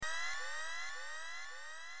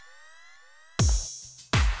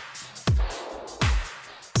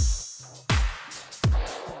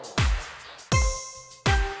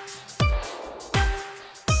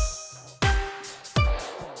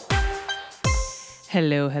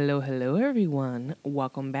Hello, hello, hello, everyone.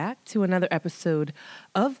 Welcome back to another episode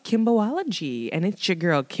of Kimboology. And it's your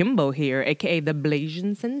girl Kimbo here, aka the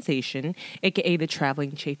Blasian Sensation, aka the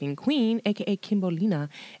Traveling Chafing Queen, aka Kimbolina,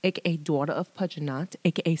 aka Daughter of Pudgeonot,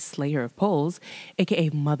 aka Slayer of Poles, aka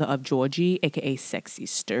Mother of Georgie, aka Sexy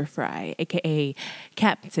Stir Fry, aka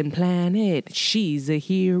Captain Planet. She's a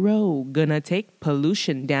hero, gonna take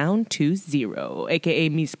pollution down to zero, aka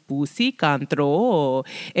Miss Pussy Control,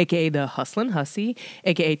 aka the Hustlin' Hussy,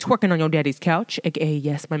 aka Twerking on Your Daddy's Couch, aka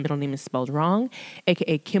Yes, my middle name is spelled wrong,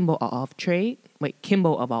 aka Kimbo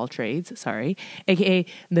of all trades, sorry, aka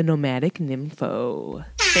the Nomadic Nympho.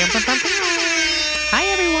 Hi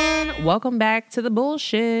everyone, welcome back to the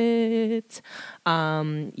bullshit.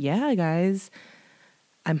 Yeah, guys,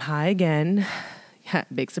 I'm high again.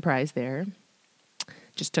 Big surprise there.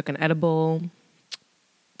 Just took an edible,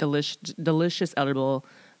 delicious edible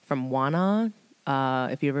from Wana.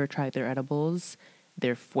 If you ever tried their edibles,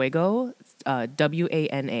 they're Fuego,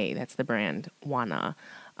 WANA. That's the brand, Wana.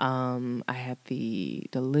 I had the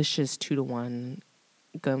delicious 2-to-1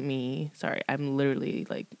 gummy. Sorry, I'm literally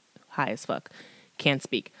like high as fuck. Can't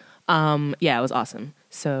speak. Yeah, it was awesome.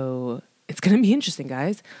 So it's gonna be interesting,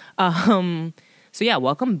 guys. So yeah,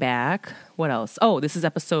 welcome back. What else? Oh, this is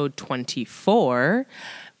episode 24,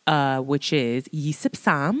 which is Yisip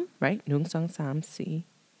Sam, right? Nung Song Sam Si.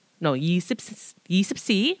 No, Yisip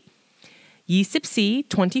Si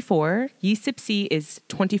 24. Yisip Si is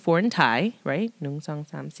 24 in Thai, right? Nung Song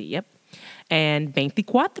Sam Si, yep. And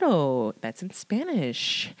 24, that's in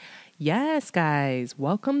Spanish. Yes, guys,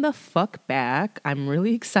 welcome the fuck back. I'm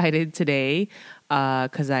really excited today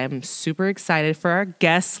because I am super excited for our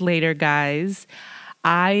guests later, guys.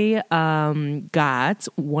 I got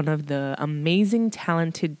one of the amazing,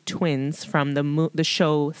 talented twins from the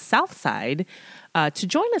show Southside to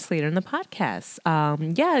join us later in the podcast.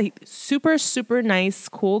 Yeah, super, super nice,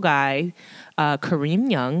 cool guy, Kareem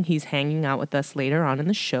Young. He's hanging out with us later on in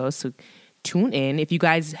the show, so tune in. If you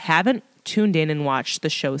guys haven't tuned in and watched the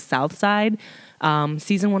show Southside,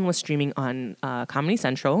 season 1 was streaming on Comedy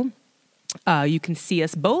Central. You can see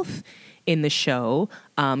us both in the show.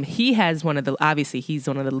 He has he's one of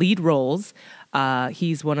the lead roles.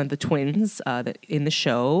 He's one of the twins in the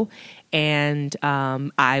show. And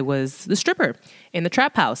I was the stripper in the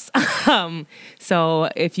trap house. So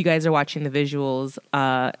if you guys are watching the visuals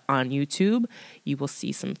on YouTube, you will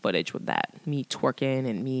see some footage with that. Me twerking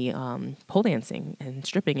and me pole dancing and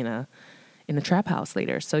stripping in the trap house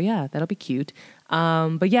later. So yeah, that'll be cute.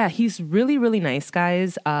 But yeah, he's really, really nice,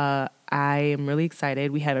 guys. I am really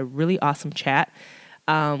excited. We had a really awesome chat.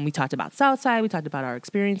 We talked about Southside. We talked about our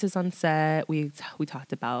experiences on set. We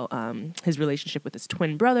talked about his relationship with his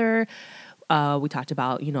twin brother. We talked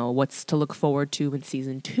about, what's to look forward to in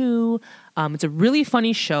season 2. It's a really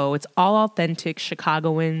funny show. It's all authentic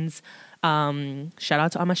Chicagoans. Shout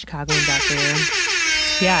out to all my Chicagoans out there.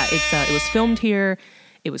 Yeah, it was filmed here.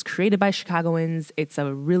 It was created by Chicagoans. It's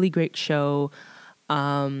a really great show.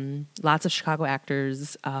 Lots of Chicago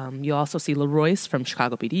actors. You'll also see Leroyce from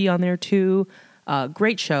Chicago PD on there too.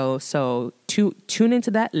 Great show. So tune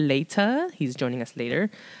into that later. He's joining us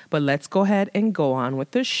later. But let's go ahead and go on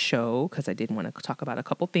with the show because I did want to talk about a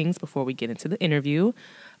couple things before we get into the interview.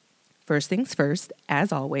 First things first,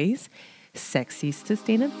 as always, sexy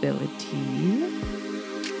sustainability.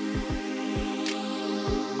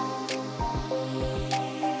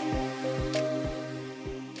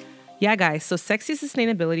 Yeah, guys, so Sexy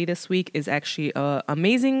Sustainability this week is actually an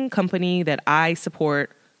amazing company that I support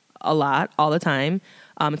a lot, all the time.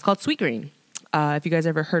 It's called Sweetgreen. If you guys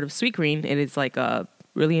ever heard of Sweetgreen, it is like a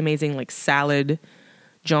really amazing like salad,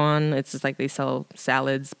 John. It's just like they sell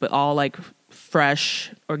salads, but all like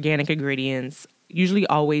fresh, organic ingredients, usually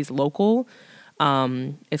always local.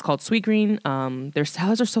 It's called Sweetgreen. Their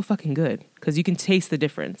salads are so fucking good because you can taste the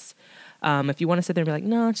difference. If you want to sit there and be like,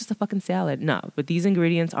 no, it's just a fucking salad. No, but these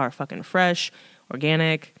ingredients are fucking fresh,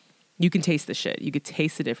 organic. You can taste the shit. You could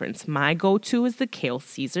taste the difference. My go-to is the kale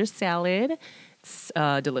Caesar salad. It's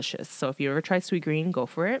delicious. So if you ever try Sweetgreen, go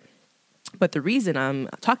for it. But the reason I'm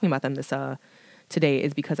talking about them today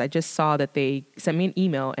is because I just saw that they sent me an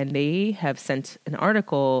email and they have sent an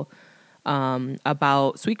article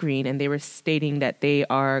about Sweetgreen, and they were stating that they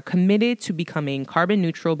are committed to becoming carbon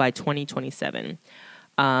neutral by 2027.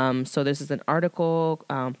 So this is an article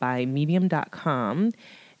by medium.com,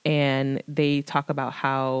 and they talk about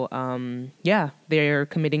how, they're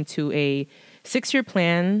committing to a 6-year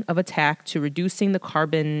plan of attack to reducing the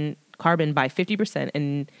carbon by 50%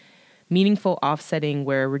 and meaningful offsetting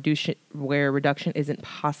where reduction isn't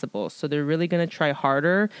possible. So they're really going to try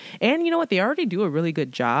harder. And you know what? They already do a really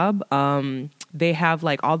good job. they have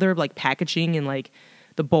like all their like packaging and like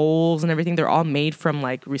the bowls and everything. They're all made from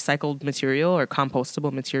like recycled material or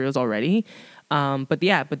compostable materials already. But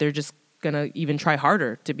they're just gonna even try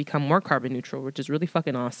harder to become more carbon neutral, which is really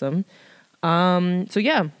fucking awesome. So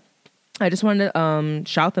yeah, I just wanted to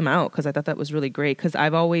shout them out because I thought that was really great, because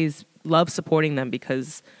I've always loved supporting them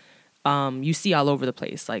because you see all over the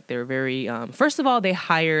place. Like they're very, first of all, they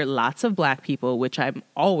hire lots of black people, which I'm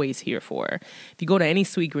always here for. If you go to any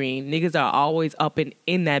Sweetgreen, niggas are always up and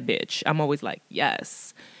in that bitch. I'm always like,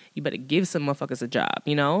 yes, you better give some motherfuckers a job,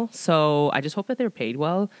 you know? So I just hope that they're paid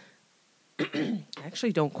well. I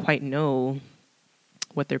actually don't quite know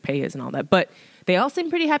what their pay is and all that, but they all seem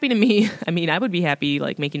pretty happy to me. I mean, I would be happy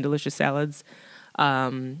like making delicious salads,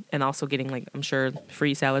 and also getting like, I'm sure,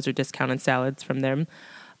 free salads or discounted salads from them.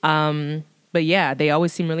 But yeah, they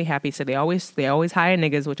always seem really happy. So they always hire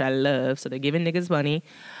niggas, which I love. So they're giving niggas money.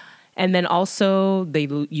 And then also they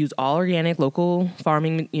use all organic local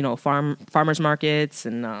farming, farmers markets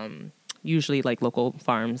and, usually like local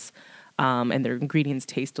farms. And their ingredients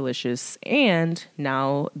taste delicious. And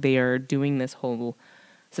now they are doing this whole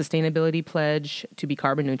sustainability pledge to be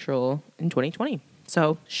carbon neutral in 2020.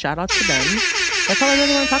 So shout out to them. That's all I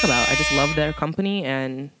really want to talk about. I just love their company.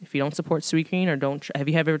 And if you don't support Sweetgreen or have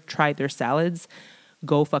you ever tried their salads,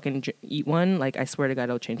 go fucking eat one. Like, I swear to God,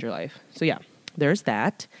 it'll change your life. So yeah, there's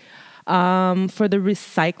that. For the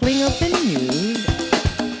recycling of the news,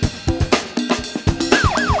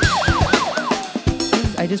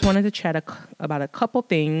 I just wanted to chat about a couple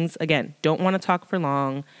things. Again, don't want to talk for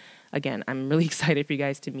long. Again, I'm really excited for you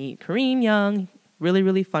guys to meet Kareem Young. Really,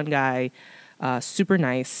 really fun guy. Super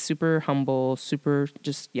nice, super humble,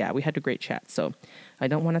 we had a great chat. So I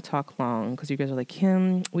don't want to talk long because you guys are like,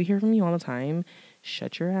 Kim, we hear from you all the time.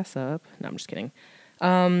 Shut your ass up. No, I'm just kidding.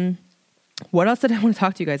 What else did I want to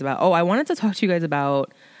talk to you guys about? Oh, I wanted to talk to you guys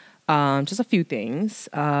about just a few things.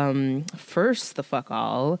 First, the fuck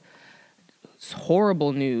all. It's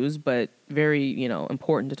horrible news, but very,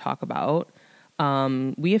 important to talk about.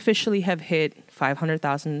 We officially have hit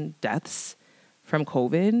 500,000 deaths from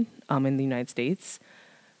COVID in the United States.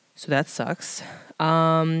 So that sucks.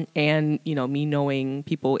 And, me knowing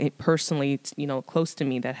people personally, close to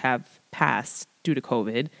me that have passed due to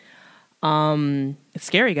COVID. It's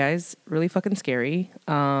scary, guys. Really fucking scary.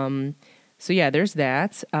 So yeah, there's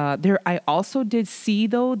that. I also did see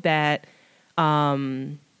though that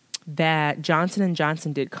Johnson &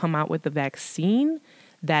 Johnson did come out with a vaccine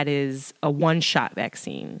that is a one-shot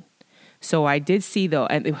vaccine. So I did see though,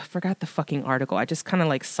 and I forgot the fucking article. I just kind of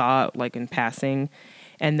like saw it like in passing,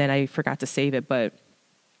 and then I forgot to save it. But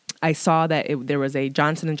I saw that there was a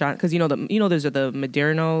Johnson & Johnson, because there's the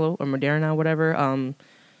Moderna whatever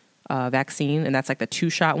vaccine, and that's like the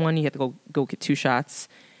 2-shot one. You have to go get 2 shots,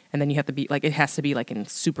 and then you have to be like, it has to be like in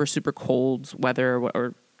super super cold weather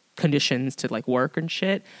or conditions to like work and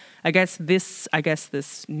shit. I guess this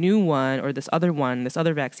new one or this other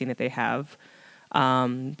vaccine that they have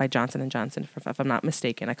by Johnson & Johnson, if I'm not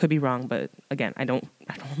mistaken. I could be wrong, but again, I don't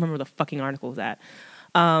remember the fucking article was at.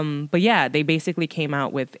 But yeah, they basically came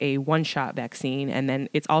out with a 1-shot vaccine, and then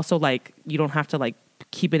it's also like you don't have to like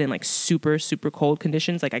keep it in like super super cold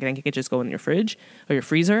conditions. Like I think it could just go in your fridge or your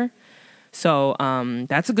freezer. So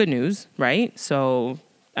that's a good news, right? So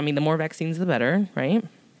I mean, the more vaccines, the better, right?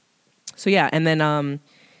 So yeah, and then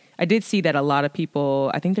I did see that a lot of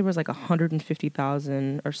people, I think there was like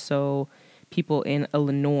 150,000 or so people in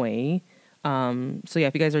Illinois. So yeah,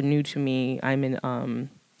 if you guys are new to me, I'm in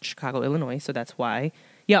Chicago, Illinois, so that's why.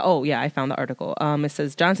 Yeah, I found the article. It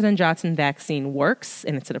says Johnson & Johnson vaccine works,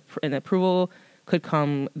 and an approval could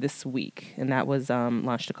come this week, and that was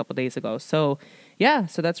launched a couple days ago. So yeah,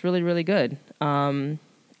 so that's really, really good. And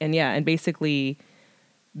basically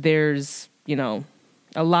there's,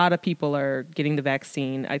 a lot of people are getting the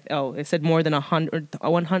vaccine. It said more than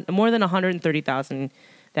 130,000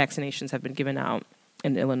 vaccinations have been given out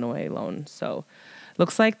in Illinois alone. So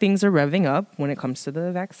looks like things are revving up when it comes to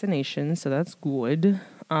the vaccination. So that's good.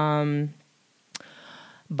 Biden,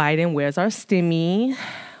 where's our stimmy?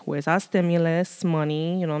 Where's our stimulus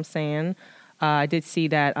money? You know what I'm saying? I did see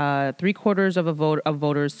that 3/4 of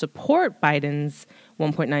voters support Biden's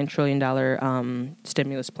 $1.9 trillion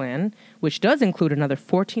stimulus plan, which does include another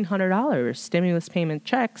 $1,400 stimulus payment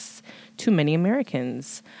checks to many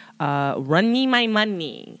Americans. Run me my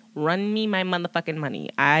money. Run me my motherfucking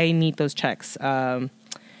money. I need those checks.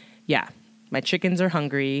 Yeah, my chickens are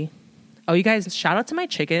hungry. Oh, you guys, shout out to my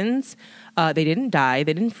chickens. They didn't die.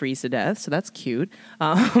 They didn't freeze to death, so that's cute.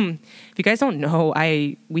 If you guys don't know,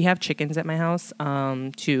 we have chickens at my house,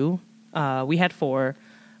 2. We had 4,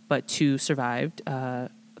 but 2 survived.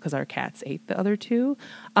 because our cats ate the other two.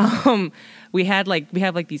 We have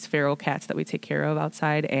these feral cats that we take care of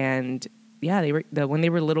outside, and yeah, when they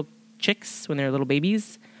were little chicks, when they were little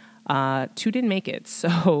babies, 2 didn't make it.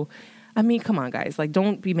 So, I mean, come on, guys, like,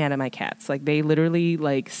 don't be mad at my cats. Like, they literally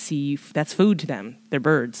like see that's food to them. They're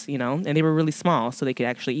birds, you know, and they were really small, so they could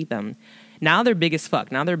actually eat them. Now they're big as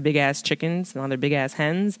fuck. Now they're big ass chickens. Now they're big ass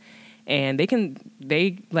hens. And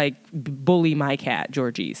they like bully my cat,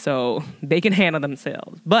 Georgie. So they can handle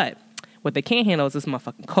themselves. But what they can't handle is this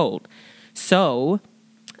motherfucking cold. So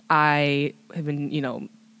I have been,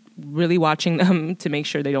 really watching them to make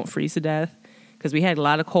sure they don't freeze to death. Because we had a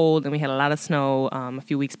lot of cold and we had a lot of snow a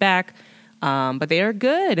few weeks back. But they are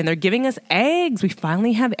good. And they're giving us eggs. We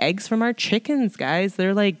finally have eggs from our chickens, guys.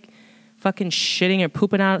 They're like fucking shitting and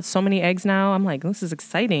pooping out so many eggs now. I'm like, this is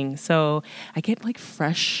exciting. So I get like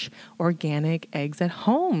fresh, organic eggs at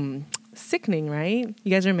home. Sickening, right?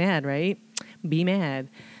 You guys are mad, right? Be mad.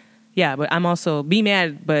 Yeah, but I'm also, be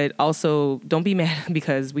mad, but also don't be mad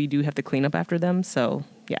because we do have to clean up after them. So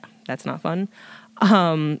yeah, that's not fun.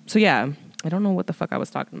 So yeah, I don't know what the fuck I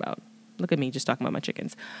was talking about. Look at me just talking about my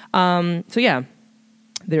chickens. So yeah,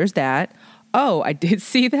 there's that. Oh, I did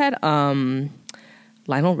see that.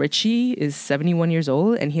 Lionel Richie is 71 years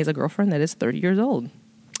old and he has a girlfriend that is 30 years old.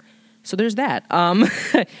 So there's that.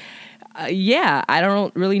 Yeah, I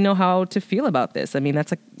don't really know how to feel about this. I mean,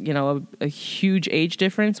 that's a huge age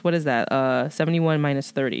difference. What is that? 71 minus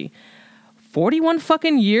 30. 41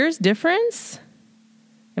 fucking years difference?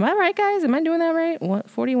 Am I right, guys? Am I doing that right?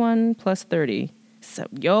 41 plus 30. So,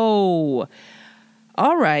 yo.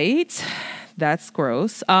 All right. That's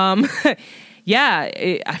gross. Yeah,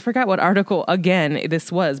 I forgot what article, again,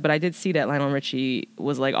 this was, but I did see that Lionel Richie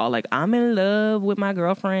was like, all like, I'm in love with my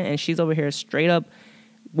girlfriend, and she's over here straight up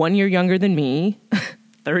 1 year younger than me,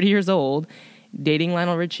 30 years old, dating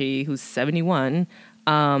Lionel Richie, who's 71.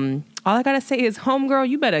 All I gotta say is, homegirl,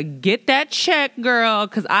 you better get that check, girl,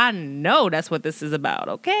 because I know that's what this is about,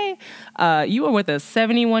 okay? You are with a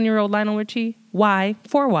 71-year-old Lionel Richie. Why?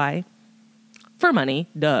 For why? For money,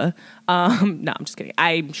 duh. No, I'm just kidding.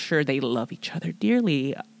 I'm sure they love each other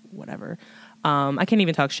dearly. Whatever. I can't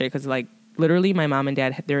even talk shit because, like, literally, my mom and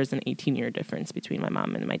dad, there is an 18-year difference between my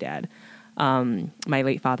mom and my dad. My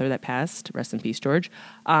late father that passed, rest in peace, George.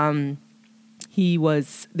 There's an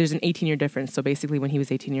 18-year difference. So basically, when he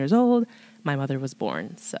was 18 years old, my mother was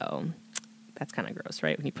born. So that's kind of gross,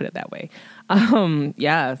 right? When you put it that way.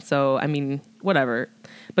 Yeah. So, I mean, whatever.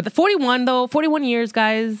 But the 41 years,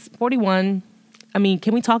 guys, 41. I mean,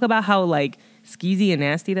 can we talk about how, like, skeezy and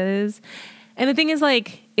nasty that is? And the thing is,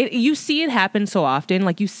 like, you see it happen so often.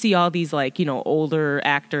 Like, you see all these, like, older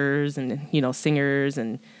actors and, singers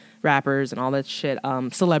and rappers and all that shit.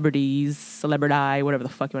 Celebrities, celebrity, whatever the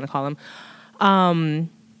fuck you want to call them.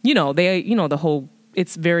 The whole,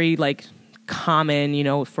 it's very, like,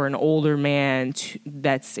 common, for an older man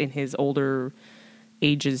that's in his older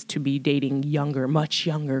ages to be dating much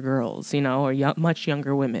younger girls, or much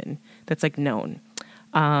younger women. That's, like, known.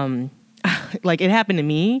 Like, it happened to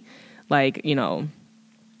me, like, I'm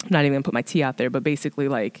not even gonna put my tea out there, but basically,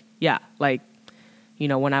 like, yeah, like,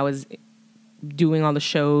 when I was doing all the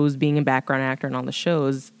shows, being a background actor and all the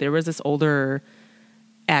shows, there was this older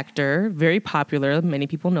actor, very popular. Many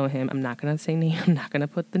people know him. I'm not gonna say name. I'm not gonna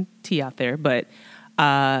put the tea out there, but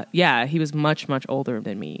yeah, he was much, much older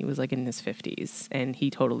than me. He was like in his 50s, and he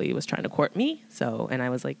totally was trying to court me. So, and I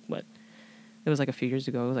was like, what? It was like a few years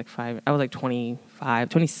ago. It was like I was like 25,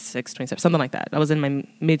 26, 27, something like that. I was in my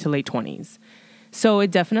mid to late 20s. So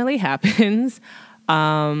it definitely happens.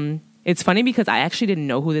 It's funny because I actually didn't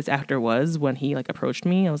know who this actor was when he, like, approached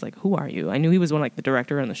me. I was like, who are you? I knew he was like the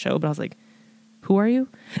director on the show, but I was like, who are you?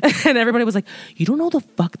 And everybody was like, you don't know who the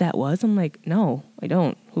fuck that was? I'm like, no, I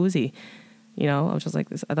don't. Who is he? I was just like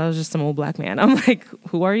this. I thought it was just some old black man. I'm like,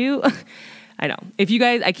 who are you? I know. If you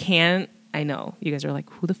guys, I know. You guys are like,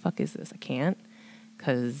 who the fuck is this? I can't,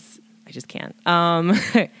 because I just can't.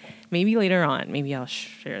 Maybe later on. Maybe I'll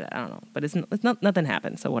share that. I don't know. But it's not, nothing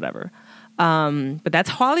happened, so whatever. But that's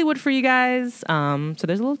Hollywood for you guys. So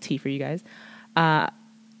there's a little tea for you guys. I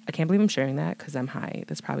can't believe I'm sharing that because I'm high.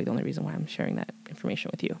 That's probably the only reason why I'm sharing that information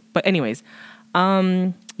with you. But anyways,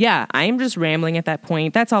 yeah, I'm just rambling at that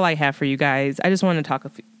point. That's all I have for you guys. I just want to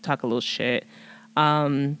talk a little shit.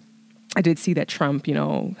 I did see that Trump,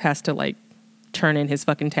 has to, like, turn in his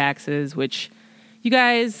fucking taxes, which, you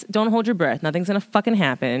guys, don't hold your breath. Nothing's going to fucking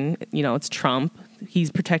happen. It's Trump.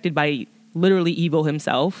 He's protected by literally evil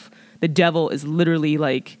himself. The devil is literally,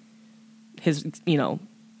 like, his,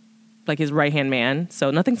 like, his right-hand man.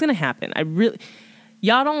 So nothing's going to happen. If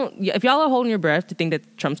y'all are holding your breath to think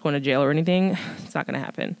that Trump's going to jail or anything, it's not going to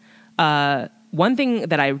happen. one thing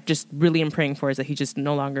that I just really am praying for is that he just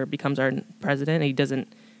no longer becomes our president. He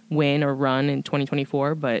doesn't win or run in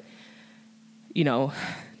 2024. But, you know,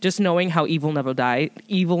 just knowing how evil never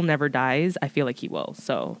dies, I feel like he will.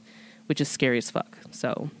 So, which is scary as fuck.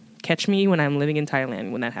 So catch me when I'm living in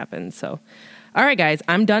Thailand when that happens. So, all right, guys,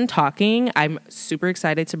 I'm done talking. I'm super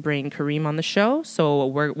excited to bring Kareem on the show. So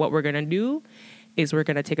what we're going to do is we're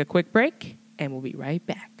going to take a quick break, and we'll be right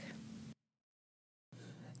back.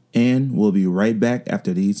 And we'll be right back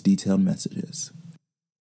after these detailed messages.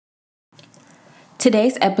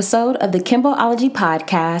 Today's episode of the Kimboology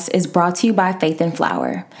podcast is brought to you by Faith and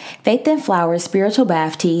Flower. Faith and Flower's spiritual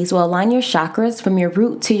bath teas will align your chakras from your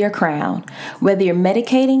root to your crown. Whether you're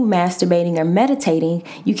medicating, masturbating, or meditating,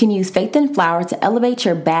 you can use Faith and Flower to elevate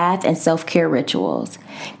your bath and self-care rituals.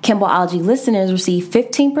 Kimboology listeners receive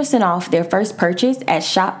 15% off their first purchase at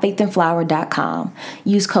shopfaithandflower.com.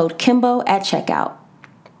 Use code Kimbo at checkout.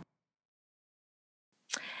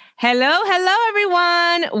 Hello,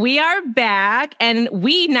 everyone. We are back, and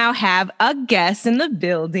we now have a guest in the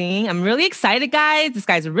building. I'm really excited, guys. This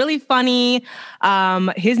guy's really funny.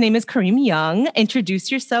 His name is Kareem Young.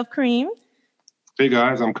 Introduce yourself, Kareem. Hey,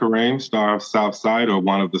 guys. I'm Kareem, star of Southside, or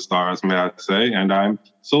one of the stars, may I say, and I'm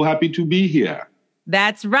so happy to be here.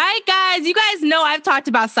 That's right, guys. You guys know I've talked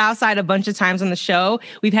about Southside a bunch of times on the show.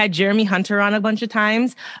 We've had Jeremy Hunter on a bunch of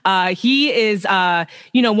times. He is,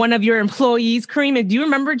 one of your employees. Kareem, do you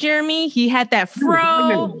remember Jeremy? He had that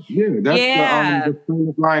fro. Yeah, that's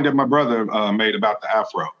the line that my brother made about the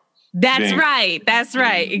afro. That's right.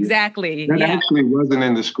 Exactly. That actually wasn't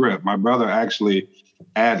in the script. My brother actually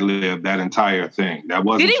ad-libbed that entire thing. That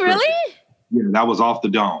wasn't. Did he scripted. really? Yeah, that was off the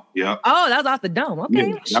dome. Yeah. Oh, that was off the dome. Okay.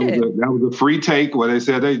 Yeah, that was a free take where they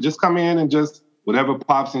said, hey, just come in and just whatever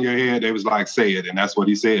pops in your head, they was like, say it. And that's what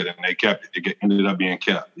he said. And they kept it. It ended up being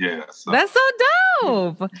kept. Yeah. So. That's so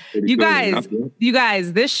dope. You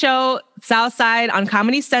guys, this show, Southside on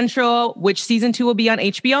Comedy Central, which season 2 will be on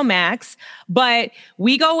HBO Max. But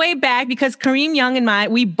we go way back because Kareem Young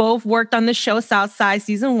and we both worked on the show Southside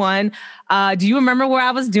season 1. Do you remember where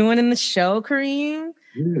I was doing in the show, Kareem?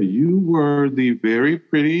 Yeah, you were the very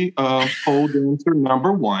pretty pole dancer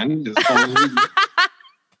number 1.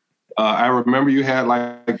 I remember you had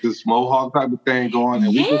like this mohawk type of thing going, and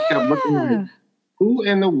we just kept looking at who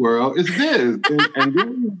in the world is this?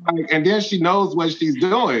 And then she knows what she's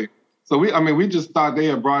doing. So we just thought they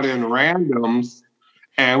had brought in randoms,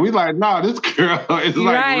 and we like, no, this girl is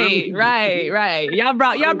like right. Y'all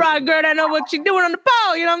brought a girl that know what she's doing on the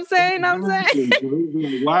pole. You know what I'm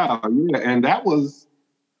saying? Wow, yeah, and that was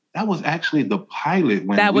actually the pilot.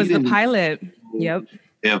 That was the pilot. Yep.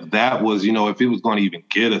 If that was, if it was going to even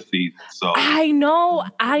get a season. So I know.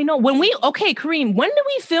 Kareem, when did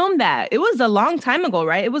we film that? It was a long time ago,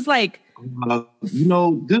 right? It was like, the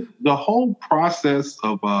whole process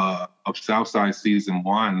of Southside season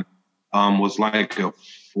 1 was like a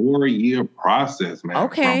 4-year process, man.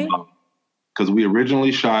 Okay. Because we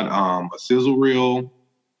originally shot a sizzle reel,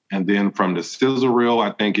 and then from the sizzle reel,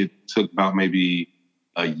 I think it took about maybe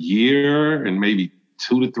a year and maybe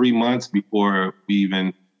 2 to 3 months before we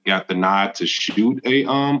even got the nod to shoot a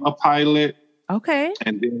pilot. Okay.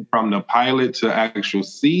 And then from the pilot to actual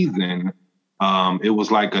season, it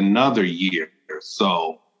was like another year.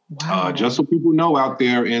 So just so people know out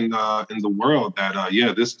there in the world that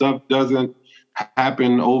this stuff doesn't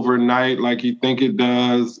happen overnight like you think it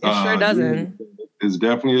does. It sure doesn't. It's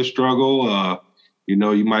definitely a struggle.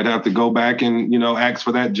 You might have to go back and ask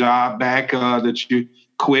for that job back that you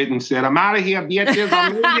quit and said, I'm out of here, bitches.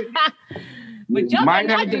 But you might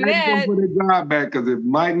have to ask for the job back because it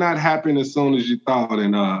might not happen as soon as you thought.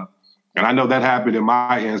 And I know that happened in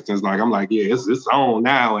my instance. Like, I'm like, yeah, it's on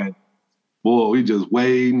now. And boy, we just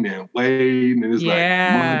waiting. And it's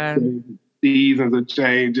like months, seasons are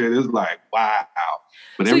changing. It's like, wow.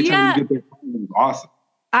 But every time you get that, it's awesome.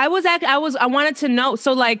 I wanted to know.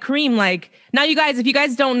 So like Kareem, now you guys, if you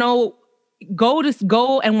guys don't know, go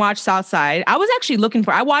and watch Southside. I was actually looking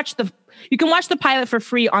for. You can watch the pilot for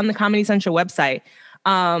free on the Comedy Central website.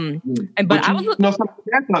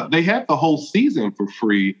 They had the whole season for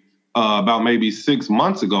free about maybe 6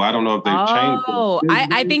 months ago. I don't know if they've changed it. Oh,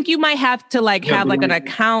 I think you might have to have an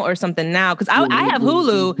account or something now because I have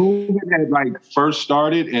Hulu. Hulu had first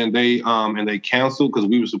started and they canceled because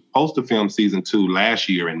we were supposed to film season 2 last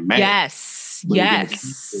year in May. Yes.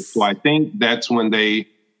 So I think that's when they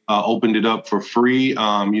opened it up for free.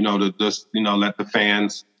 To just let the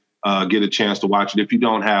fans get a chance to watch it. If you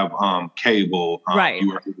don't have cable, right.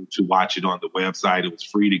 You were able to watch it on the website. It was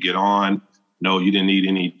free to get on. No, you didn't need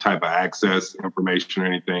any type of access information or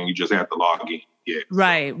anything. You just had to log in. Yeah.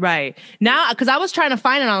 Right. Now, because I was trying to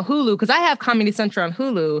find it on Hulu, because I have Comedy Central on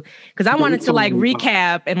Hulu, because I wanted to like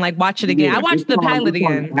recap and like watch it again. I watched the pilot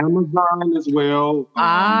again. On Amazon as well.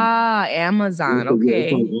 Amazon.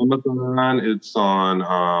 Okay. It's on Amazon. It's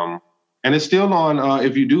on, and it's still on.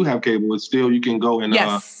 If you do have cable, it's still, you can go and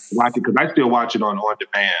watch it, because I still watch it on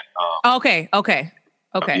demand. Okay.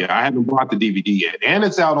 Yeah, I haven't bought the DVD yet, and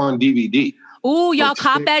it's out on DVD. Ooh, y'all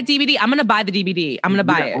cop that DVD? I'm gonna buy the DVD. I'm gonna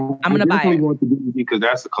buy it. I'm gonna buy it. I definitely want the DVD because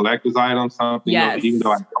that's a collector's item. Something. Yes. Even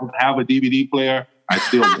though I don't have a DVD player, I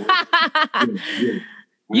still.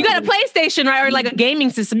 You got a PlayStation, right, or like a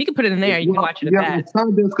gaming system? You can put it in there. You can watch it. Yeah, it's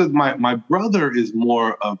not just because my brother is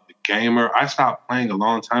more of the gamer. I stopped playing a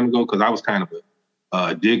long time ago because I was kind of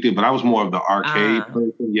addicted, but I was more of the arcade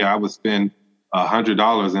person. Yeah, I would spend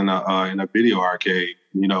 $100 in a video arcade.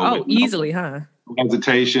 Easily, huh?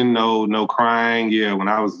 Hesitation, no crying. Yeah, when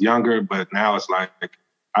I was younger, but now it's like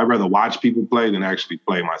I'd rather watch people play than actually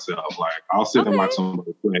play myself. Like I'll sit and watch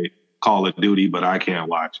somebody play Call of Duty, but I can't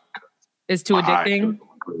watch it. It's too addicting.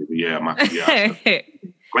 Yeah,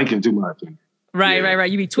 blinking too much. Right.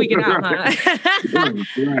 You be tweaking out, huh?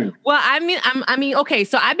 Right. Well, I mean, okay.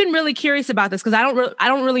 So I've been really curious about this because I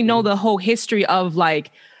don't really know the whole history of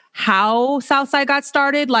like how Southside got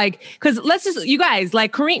started. Like, because you guys,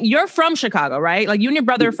 like Kareem, you're from Chicago, right? Like you and your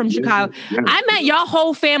brother are from Chicago. Yeah. I met y'all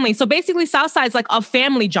whole family. So basically Southside's like a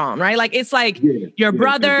family, John, right? Like it's like your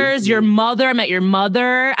brothers, your mother. I met your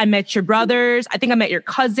mother. I met your brothers. I think I met your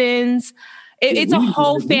cousins. It's a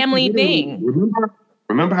whole family thing.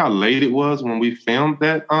 Remember how late it was when we filmed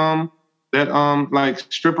that like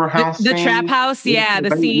stripper house the trap house, the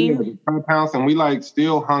scene. The trap house, and we like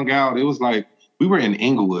still hung out. It was like we were in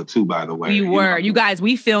Inglewood too, by the way. We were. You guys,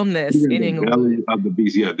 we filmed this in Inglewood. Belly of the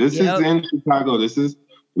beast. Yeah, this is in Chicago.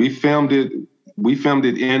 We filmed it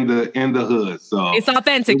in the hood. So it's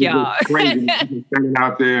authentic, y'all. Crazy. Standing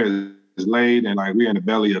out there is late, and like we're in the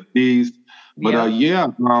belly of the beast. But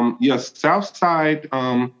Southside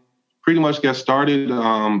pretty much got started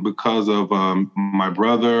because of my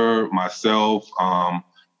brother, myself,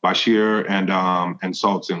 Bashir, and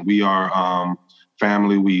Sultan. We are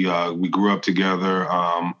family. We grew up together.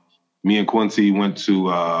 Me and Quincy went to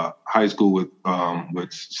high school with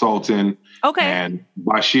Sultan. Okay. And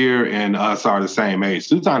Bashir and us are the same age.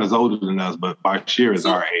 Sultan is older than us, but Bashir is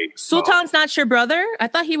our age. Sultan's not your brother? I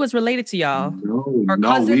thought he was related to y'all. No,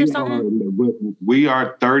 cousin or something? We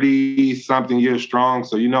are 30-something years strong,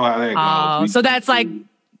 so you know how that goes. So that's like,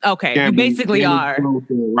 okay, you basically are.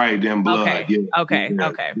 Right, then blood. Okay, yeah.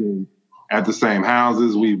 Okay. At the same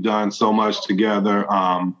houses, we've done so much together.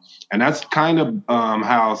 And that's kind of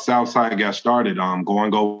how Southside got started,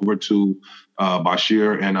 going over to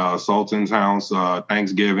Bashir and Sultan's house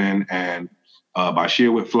Thanksgiving, and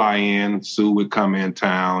Bashir would fly in, Sue would come in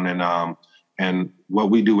town, and what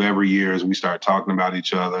we do every year is we start talking about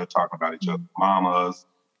each other's mamas.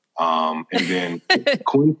 And then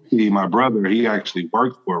Quincy, my brother, he actually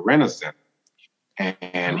worked for Renaissance.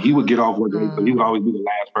 And he would get off work, so he would always be the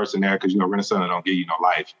last person there because, Renaissance don't give you no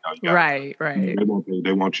life. Right.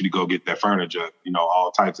 They want you to go get that furniture,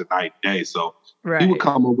 all types of night and day. So he would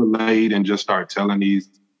come over late and just start telling these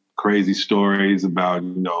crazy stories about,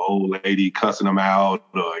 old lady cussing him out,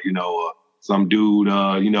 or, some dude,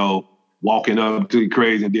 walking up to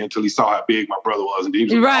crazy, and then until he saw how big my brother was, and he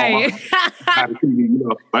was like,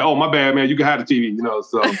 oh, my bad, man, you can have the TV,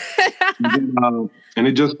 so and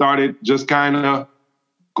it just started just kind of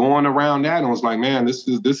going around that, and I was like, man, this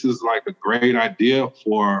is like a great idea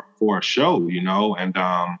for a show, and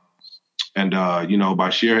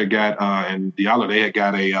Bashir had got and Diallo, they had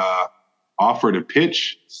got a offer to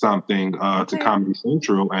pitch something to Comedy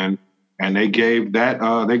Central, and they gave that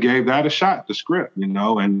a shot, the script,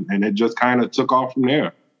 and it just kind of took off from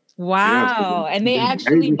there. Wow. And they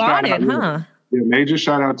actually bought it, huh? Yeah, major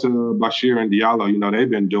shout out to Bashir and Diallo. They've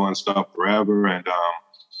been doing stuff forever, and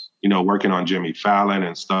working on Jimmy Fallon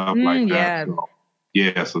and stuff like that.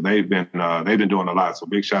 So they've been doing a lot. So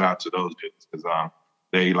big shout out to those dudes, because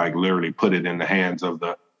they like literally put it in the hands of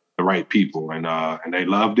the right people, and they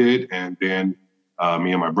loved it. And then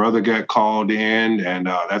me and my brother got called in, and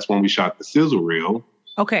that's when we shot the sizzle reel.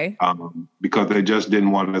 Okay. Because they just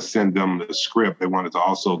didn't want to send them the script. They wanted to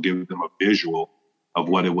also give them a visual of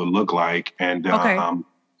what it would look like. And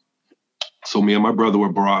so me and my brother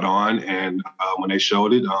were brought on, and when they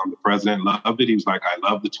showed it, the president loved it. He was like, I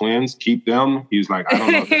love the twins, keep them. He was like, I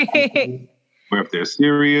don't know if they're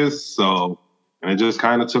serious. So, and it just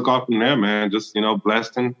kind of took off from there, man. Just,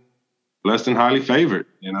 blessed and highly favored,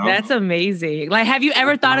 That's amazing. Like, have you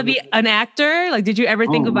ever thought of being an actor? Like, did you ever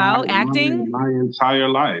think about acting? My entire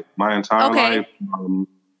life.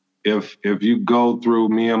 if you go through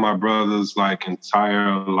me and my brother's like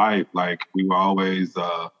entire life, like we were always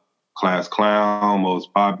class clown,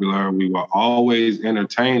 most popular. We were always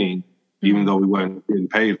entertaining, even though we weren't getting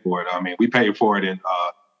paid for it. I mean, we paid for it in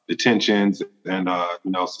detentions and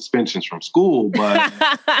suspensions from school, but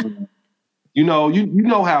you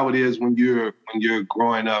know how it is when you're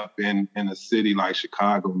growing up in a city like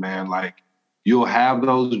Chicago, man. Like you'll have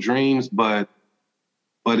those dreams, but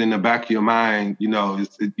in the back of your mind,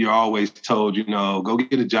 you're always told, go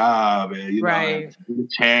get a job and right. Get a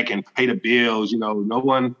check and pay the bills. No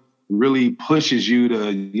one really pushes you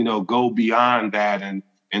to go beyond that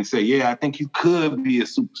and say, yeah, I think you could be a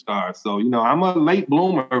superstar. So I'm a late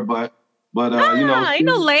bloomer, but ain't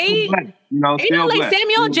no late. Blessed.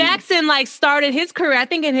 Samuel Jackson started his career, I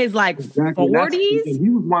think, in his 40s.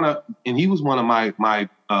 And he was one of my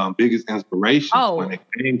biggest inspirations when it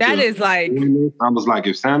came to. That is I was like,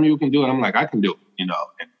 if Samuel can do it, I'm like, I can do it.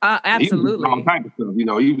 Absolutely. All type of stuff.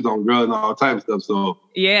 He was on drugs and all type of stuff. So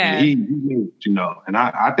yeah, he knew, and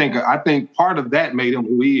I think part of that made him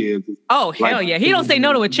who he is. Oh hell yeah, he don't say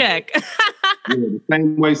no to a check. The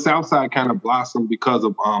same way Southside kind of blossomed because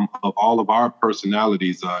of all of our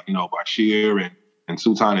personalities. Bashir and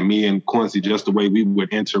Sultan and me and Quincy, just the way we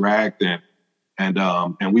would interact and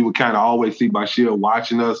we would kind of always see Bashir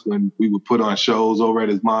watching us when we would put on shows over at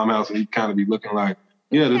his mom's house, and he'd kind of be looking like,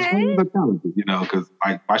 yeah, this one's talented, because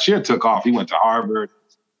like Bashir took off. He went to Harvard.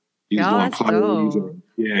 He was doing plays.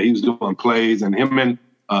 He was doing plays, and him and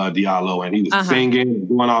Diallo, and he was singing and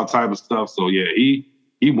doing all type of stuff. So yeah,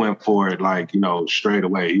 he went for it straight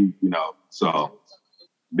away. So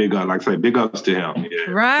big ups to him.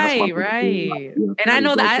 Yeah, right. And I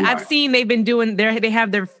know that I've seen they've been doing they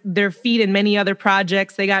have their feet in many other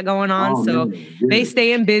projects they got going on. They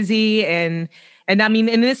staying busy and I mean,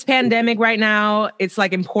 in this pandemic right now, it's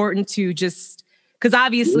important to just, because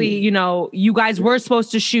obviously, you guys were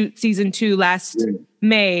supposed to shoot season 2 last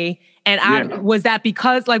May. And was that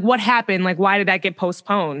because what happened? Why did that get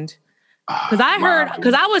postponed? Because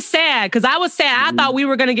I was sad. I thought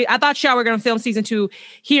I thought y'all were going to film season 2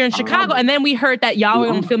 here in Chicago. And then we heard that y'all were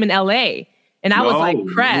going to film in LA. And I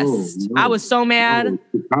was pressed. I was so mad.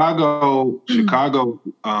 Chicago,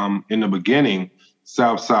 in the beginning,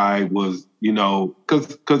 Southside was,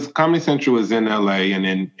 because Comedy Central is in LA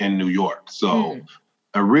and in New York. So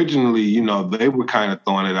originally, they were kind of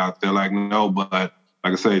throwing it out there no, but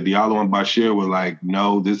like I say, Diallo and Bashir were like,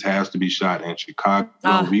 no, this has to be shot in Chicago.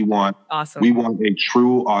 We want a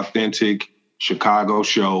true, authentic Chicago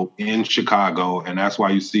show in Chicago. And that's why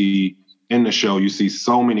you see in the show, you see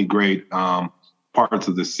so many great parts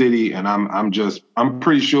of the city. And I'm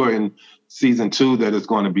pretty sure in season 2 that it's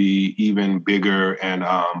going to be even bigger and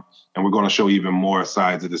we're going to show even more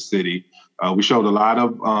sides of the city. We showed a lot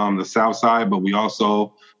of the South Side, but we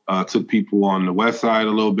also took people on the West Side a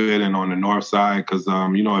little bit and on the North Side because,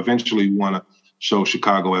 eventually we want to show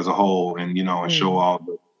Chicago as a whole and, and show all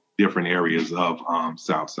the different areas of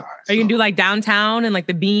South Side. Are you going to do downtown and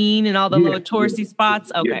the Bean and all the little touristy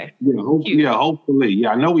spots? Okay. Hopefully.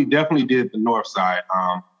 Yeah, I know we definitely did the North Side.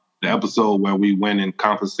 The episode where we went and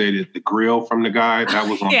confiscated the grill from the guy, that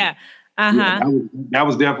was on. That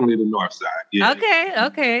was definitely the North Side. Yeah.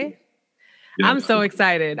 Okay. Yeah. I'm so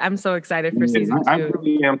excited for season 2. I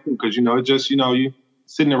really am too, because it's just you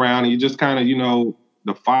sitting around and you just kind of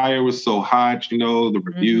the fire was so hot, the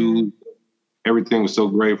reviews, everything was so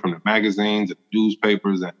great from the magazines, and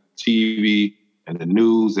newspapers, and TV, and the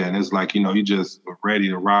news, and it's you just were ready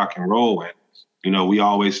to rock and roll, and we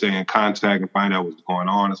always stay in contact and find out what's going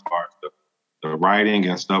on as far as the writing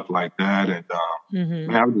and stuff like that. And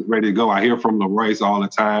man, I'm just ready to go. I hear from Leroyce all the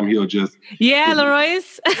time. He'll just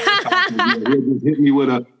Leroyce. He'll just hit me with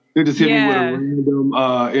a random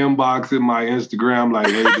inbox in my Instagram, like,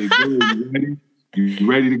 "Hey, you ready? You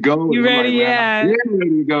ready to go?" You ready? Like, yeah, I'm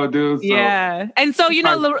ready to go, dude. So, yeah, and so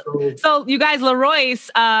so you guys, Leroyce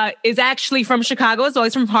is actually from Chicago as well.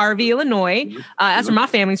 He's from Harvey, Illinois. That's where my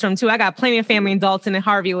family's from too. I got plenty of family in Dalton and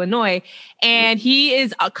Harvey, Illinois, and he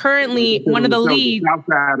is currently one of the leads. South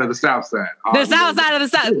side of the South Side. The South side of the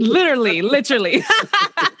South, literally.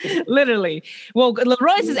 Literally. Well,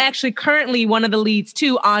 Leroyce is actually currently one of the leads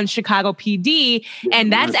too on Chicago PD,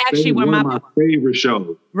 and that's actually one of my favorite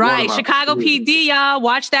shows. Right, Chicago PD, y'all.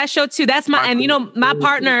 Watch that show too. That's my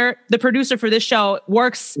partner, the producer for this show,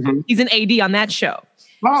 works. He's an AD on that show.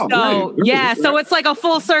 Oh, so right. So it's like a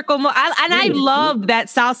full circle. I love that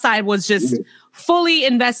Southside was just fully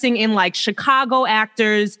investing in Chicago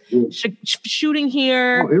actors, shooting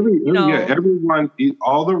here. Everyone,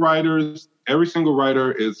 all the writers, every single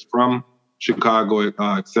writer is from Chicago,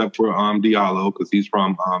 except for Diallo, because he's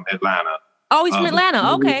from Atlanta. Oh, he's from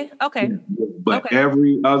Atlanta. Okay. But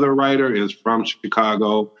every other writer is from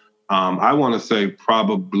Chicago. I want to say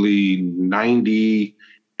probably 98%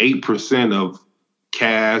 of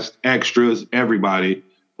cast, extras, everybody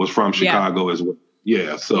was from Chicago as well.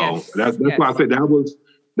 Yeah, so that's why I said that was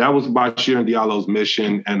Bashir and Diallo's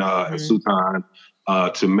mission and Sultan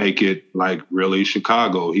to make it like really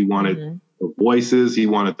Chicago. He wanted the voices, he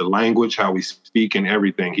wanted the language, how we speak and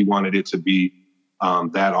everything. He wanted it to be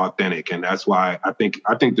that authentic, and that's why I think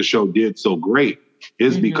the show did so great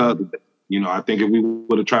is because of that. You know, I think if we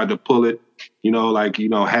would have tried to pull it,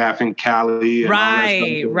 half in Cali, and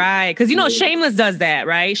right, because Shameless does that,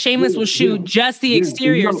 right? Shameless will shoot just the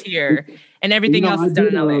exteriors here, and everything else is done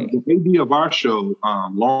in LA. The AD of our show,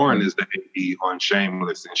 Lauren, is the AD on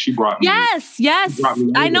Shameless, and she brought me. Yes,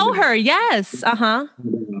 I know her. Yes,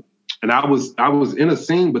 And I was in a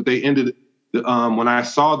scene, but they ended when I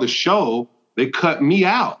saw the show. They cut me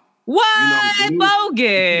out. What?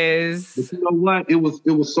 Bogus. But you know what? It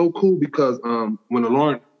was so cool because when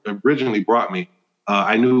Lauren originally brought me,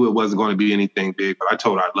 I knew it wasn't going to be anything big, but I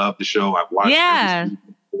told her I loved the show. I've watched it.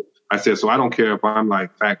 I said, so I don't care if I'm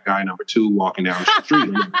like fat guy number 2 walking down the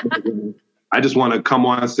street. I just want to come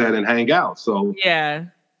on set and hang out. So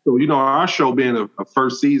our show being a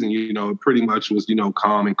first season, it pretty much was,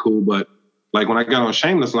 calm and cool. But like when I got on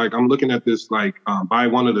Shameless, like I'm looking at this, like by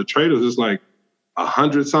one of the trailers, it's like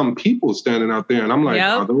 100-something people standing out there. And I'm like,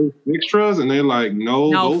 are those extras? And they're like,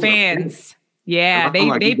 no, fans. Yeah,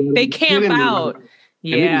 they camp out.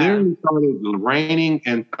 And it literally started raining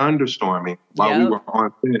and thunderstorming while we were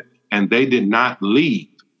on set. And they did not leave.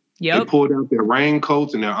 They pulled out their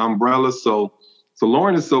raincoats and their umbrellas. So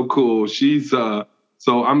Lauren is so cool. She's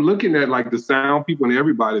so I'm looking at like the sound people and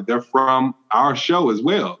everybody. They're from our show as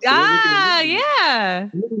well. So yeah.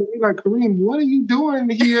 They're like, Kareem, what are you doing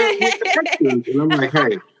here with the extras? And I'm like,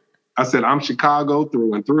 hey, I said, I'm Chicago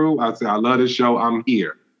through and through. I said, I love this show. I'm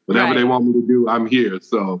here. Whatever they want me to do, I'm here.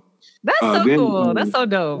 So that's so cool. That's so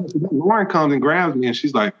dope. Lauren comes and grabs me and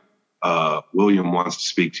she's like, William wants to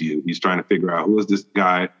speak to you. He's trying to figure out who is this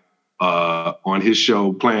guy on his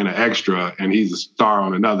show playing an extra, and he's a star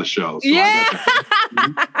on another show. So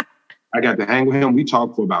I got to hang with him. We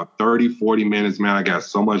talked for about 30, 40 minutes, man. I got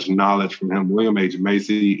so much knowledge from him. William H.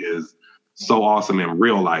 Macy is so awesome in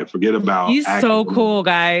real life. Forget about He's acting. So cool,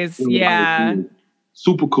 guys. Yeah.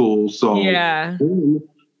 Super cool. So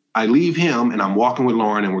I leave him and I'm walking with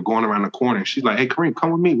Lauren and we're going around the corner. And she's like, hey, Kareem,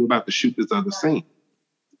 come with me. We're about to shoot this other scene.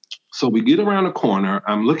 So we get around the corner.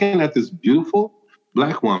 I'm looking at this beautiful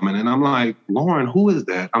Black woman. And I'm like, Lauren, who is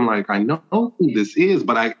that? I'm like, I know who this is,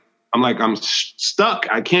 but I'm stuck.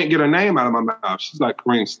 I can't get her name out of my mouth. She's like,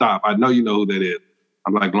 Kareem, stop. I know you know who that is.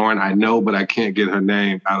 I'm like, Lauren, I know, but I can't get her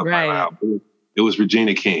name out of my mouth. It was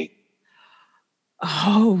Regina King.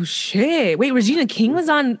 Oh, shit. Wait, Regina King was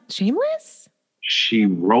on Shameless? She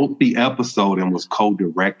wrote the episode and was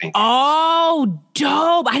co-directing. Oh,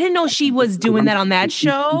 dope. I didn't know she was doing that on that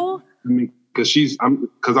show. I mean, because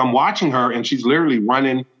I'm watching her and she's literally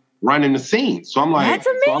running the scene. So I'm like, that's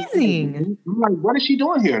amazing. I'm like, what is she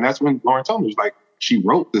doing here? And that's when Lauren told me, she was like, she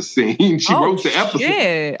wrote the scene. She wrote the episode.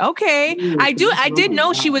 Shit. Okay. I did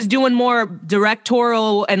know she was doing more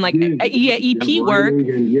directorial and like EP work.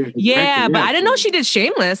 But I didn't know she did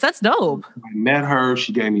Shameless. That's dope. I met her.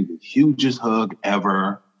 She gave me the hugest hug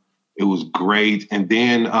ever. It was great. And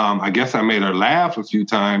then I guess I made her laugh a few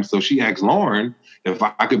times. So she asked Lauren if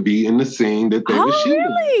I could be in the scene that they were shooting.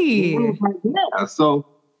 Really? I was like, yeah. So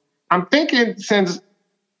I'm thinking since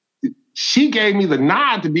she gave me the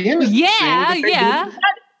nod to be in the scene. Yeah.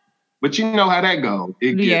 But you know how that goes.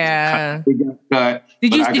 It gets cut.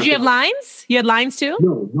 Did you have lines? You had lines too?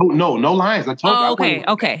 No lines. I told you.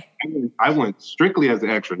 Okay. I went strictly as an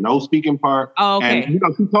extra, no speaking part. Oh, okay. And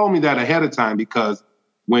she told me that ahead of time because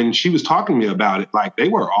when she was talking to me about it, like they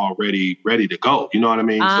were already ready to go. You know what I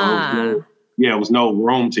mean? So it was no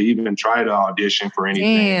room to even try to audition for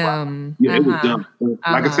anything. Damn. It was done.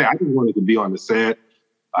 Like I said, I just wanted to be on the set.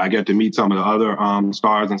 I got to meet some of the other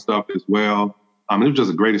stars and stuff as well. It was just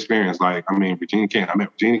a great experience. Like, I mean, Regina King. I met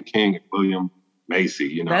Regina King and William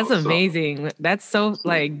Macy. That's amazing. That's so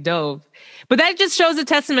like dope. But that just shows a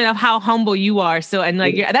testament of how humble you are. So and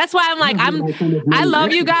like that's why I'm like I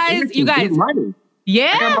love you guys. You guys.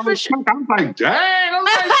 Yeah, for sure. I'm like, dang.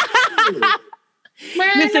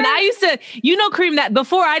 Listen, I used to, Kareem, that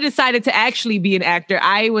before I decided to actually be an actor,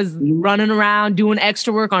 I was running around doing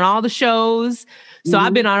extra work on all the shows. So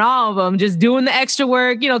I've been on all of them, just doing the extra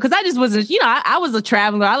work, because I just wasn't, I was a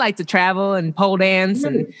traveler. I like to travel and pole dance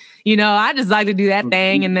and, I just like to do that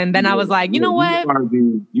thing. And then I was like, you know what?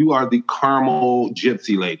 You are the caramel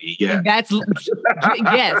gypsy lady. Yeah. Yes.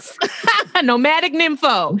 Nomadic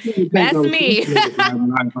nympho. That's me.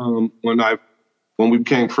 When we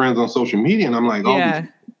became friends on social media, and I'm like, oh,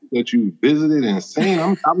 that you visited and seen, I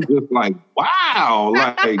was just like, wow,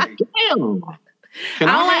 like, damn. I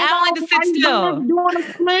don't like to sit still. Doing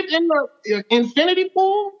a split in the infinity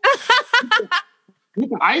pool with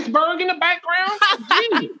the iceberg in the background.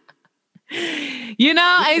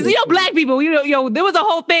 Black people, there was a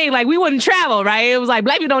whole thing like we wouldn't travel, right? It was like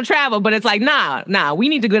black people don't travel, but it's like, nah, we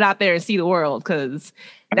need to get out there and see the world because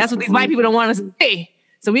that's what these white people don't want us to see.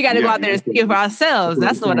 So we got to go out there and see it for ourselves.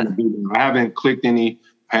 That's what I haven't clicked any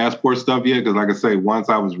passport stuff yet because, like I say, once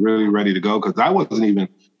I was really ready to go, because I wasn't even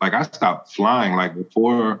I stopped flying like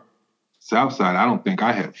before Southside. I don't think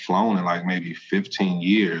I had flown in like maybe 15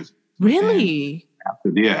 years. Really?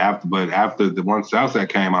 But after the one Southside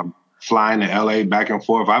came, I'm flying to LA back and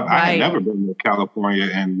forth. I had never been to California,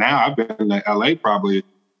 and now I've been to LA probably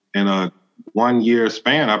in a 1 year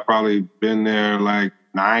span. I've probably been there like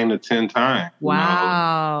 9 to 10 times.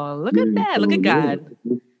 Wow. Look at that. Look at God.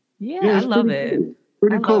 Yeah, I love it. Cool.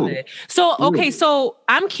 Pretty cool. It. So, okay, so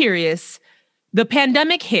I'm curious. The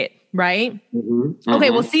pandemic hit, right? Mm-hmm. Okay,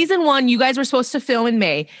 well, season 1, you guys were supposed to film in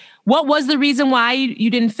May. What was the reason why you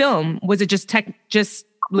didn't film? Was it just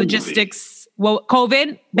logistics? Well,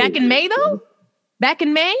 COVID? Back in May, though? Back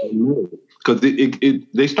in May? Because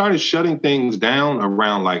they started shutting things down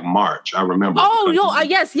around like March. I remember. Oh,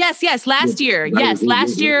 yes. Last year. Yes,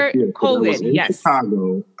 last year, COVID. Yes. I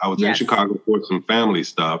was in Chicago for some family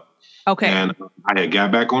stuff. Okay. And I had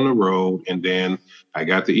got back on the road, and then I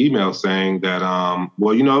got the email saying that, it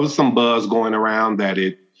was some buzz going around that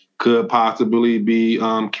it could possibly be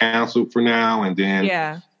canceled for now. And then,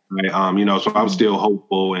 so I was still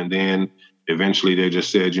hopeful. And then eventually they just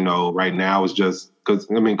said, right now it's just because,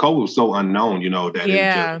 COVID was so unknown, that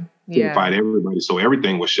it just fight everybody. So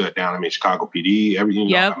everything was shut down. Chicago PD, everything.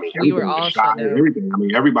 We were all shut down. Everything.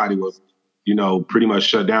 Everybody was, pretty much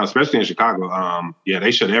shut down, especially in Chicago.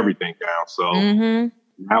 They shut everything down. So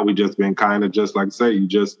now we just been kind of just like I say, you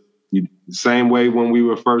same way when we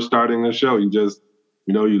were first starting the show. You just,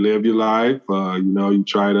 you live your life. You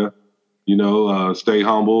try to, stay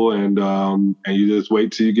humble and you just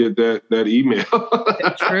wait till you get that email.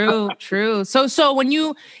 True. So when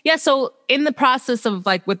so in the process of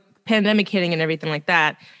like with pandemic hitting and everything like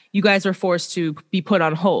that, you guys were forced to be put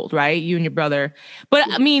on hold, right? You and your brother. But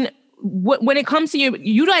when it comes to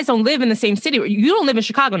you guys don't live in the same city. You don't live in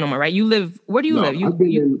Chicago no more, right? Where do you live?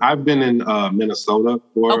 I've been in Minnesota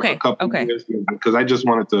for a couple of years because I just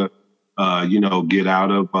wanted to, get out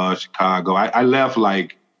of Chicago. I left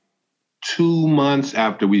like 2 months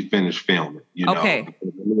after we finished filming. It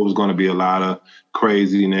was going to be a lot of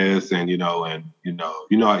craziness, and you know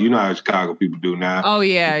how Chicago people do now. Oh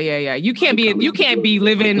yeah. You can't be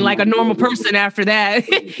living like a normal person after that.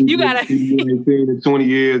 You gotta. In 20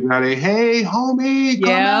 years now, hey homie,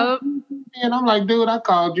 come out. And I'm like, dude, I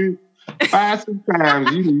called you 5, 6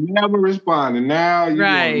 times. You never responded. Now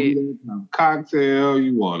you want a cocktail.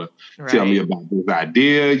 You want to tell me about this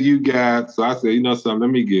idea you got. So I said, something. Let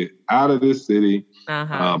me get out of this city.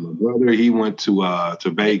 My brother, he went to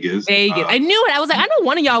Vegas. I knew it. I was like, I know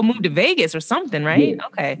one of y'all moved to Vegas or something, right? Yeah.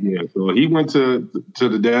 Okay. Yeah. So he went to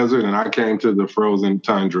the desert, and I came to the frozen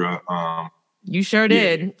tundra. You sure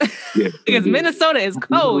did. Yeah. Because Minnesota is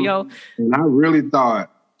cold, yo. And I really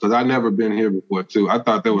thought, because I've never been here before, too. I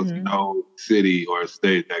thought there was no city or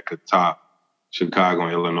state that could top Chicago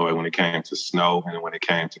and Illinois when it came to snow and when it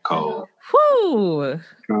came to cold. Whew.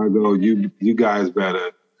 Chicago, you guys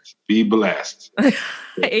better be blessed.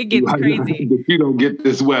 It gets crazy. If you don't get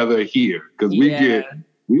this weather here, because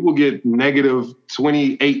we will get negative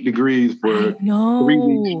 28 degrees for 3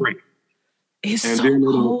 weeks straight. It's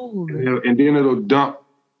cold. And then it'll dump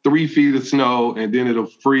 3 feet of snow, and then it'll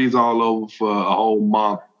freeze all over for a whole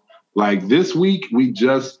month. Like this week, we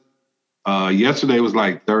just, yesterday was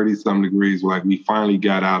like 30-some degrees. Like we finally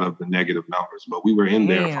got out of the negative numbers, but we were in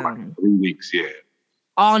there for like 3 weeks,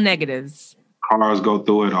 All negatives. Cars go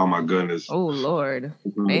through it. Oh my goodness. Oh Lord.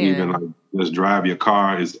 Even just drive your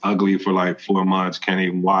car is ugly for like 4 months. Can't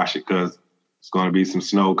even wash it because it's going to be some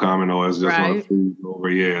snow coming or it's just going to freeze over.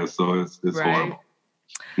 Yeah. So it's horrible.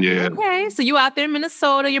 Yeah. Okay. So you out there in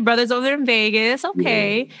Minnesota, your brother's over there in Vegas.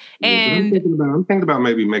 Okay. Yeah. And I'm thinking about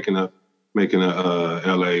maybe making a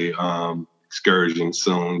LA excursion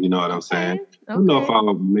soon. You know what I'm saying? Okay. I don't know if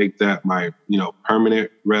I'll make that my,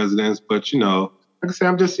 permanent residence, but, like I say,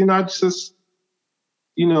 I'm just, like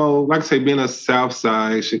I say, being a South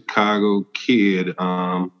Side Chicago kid,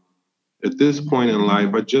 at this point in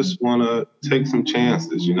life, I just want to take some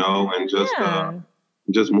chances, and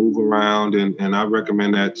just move around. And I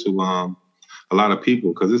recommend that to a lot of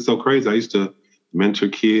people because it's so crazy. I used to mentor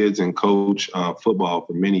kids and coach football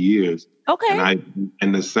for many years. Okay.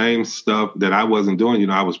 And the same stuff that I wasn't doing,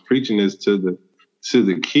 I was preaching this to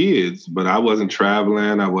the kids, but I wasn't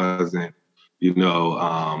traveling. I wasn't,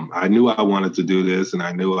 I knew I wanted to do this and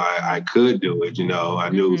I knew I could do it. I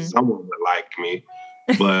knew someone would like me,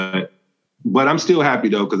 but I'm still happy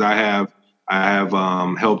though, because I have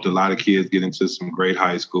helped a lot of kids get into some great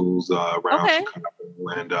high schools around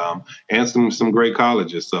Chicago and some great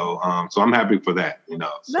colleges. So I'm happy for that. So.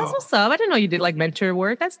 That's what's up. I didn't know you did like mentor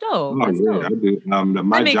work. That's dope. Oh, yeah, I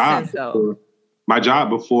do. My job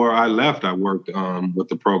before I left, I worked with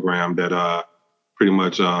the program that pretty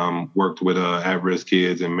much worked with at-risk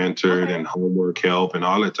kids and mentored and homework help and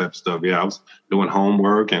all that type of stuff. Yeah, I was doing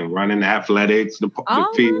homework and running athletics. Nice.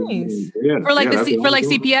 Yeah, for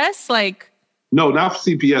CPS, like. No, not for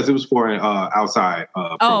CPS. It was for outside.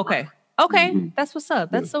 Okay. Okay, that's what's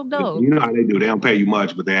up. That's so dope. You know how they do. They don't pay you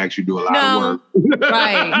much, but they actually do a lot of work.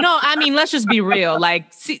 Right. No, I mean, let's just be real.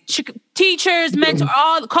 Like teachers, mentor,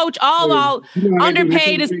 coach, all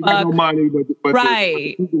underpaid as fuck. No money, but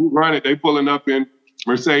right. The people who run it, they pulling up in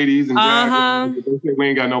Mercedes and Jaguars. They say we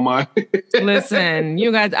ain't got no money. Listen,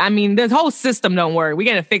 you guys, I mean, this whole system don't work. We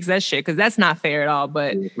got to fix that shit because that's not fair at all.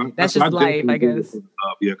 But that's just life, I guess.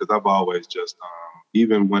 Yeah, because I've always just,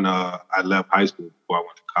 even when I left high school before I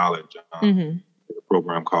went to college, a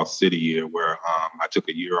program called City Year where I took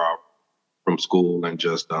a year off from school and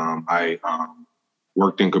just I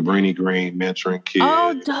worked in Cabrini Green mentoring kids.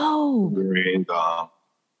 Oh, dope. And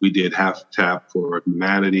we did Half Tap for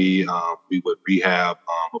Humanity. We would rehab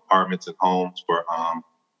apartments and homes for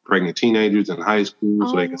pregnant teenagers in high school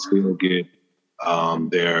so they can still get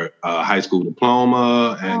their high school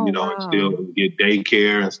diploma and, and still get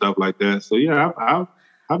daycare and stuff like that. So, yeah,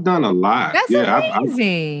 I've done a lot. That's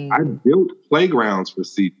amazing. I built playgrounds for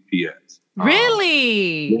CPS.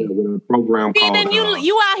 Really? Yeah, with a program called... then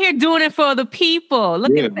you out here doing it for the people.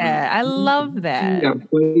 Look at that. I love that. A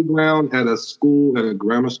playground at a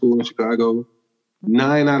grammar school in Chicago.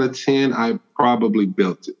 9 out of 10, I probably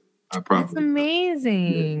built it. That's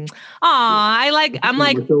amazing. Yeah. I'm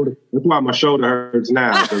like... That's why my shoulder hurts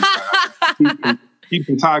now.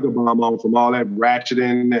 Keeping Tiger Bomb on from all that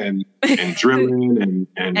ratcheting and drilling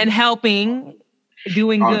and helping,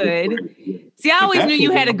 doing good. See, I always knew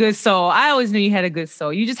you had a good soul.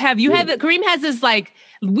 You just have, Kareem has this like,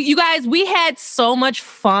 you guys, we had so much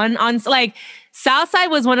fun on, like, Southside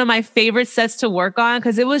was one of my favorite sets to work on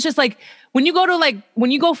because it was just like, when you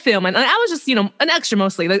go film, and I was just, an extra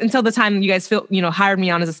mostly, like, until the time you guys hired me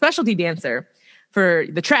on as a specialty dancer for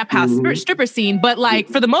the trap house stripper scene. But like,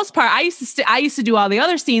 for the most part, I used to do all the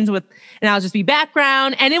other scenes and I'll just be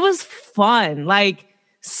background, and it was fun. Like,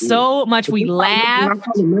 so much we laughed. I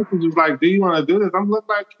saw the message was like, do you want to do this? I'm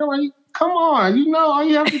like, come on, all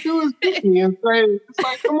you have to do is pick me and say, it's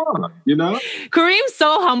like, come on, Kareem's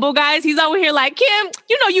so humble, guys. He's over here like, Kim,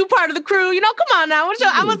 you part of the crew, come on now.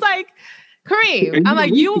 I was like, Kareem, I'm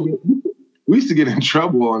like, you. We used to get in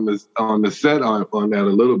trouble on the set on that a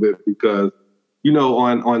little bit because,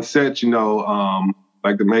 on set,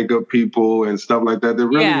 like the makeup people and stuff like that, they're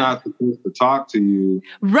really not supposed to talk to you.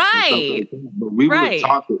 Right. Like but we would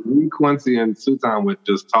talk to Quincy and Sutan would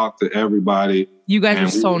just talk to everybody. You guys were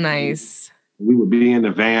so nice. We would be in the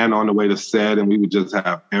van on the way to set and we would just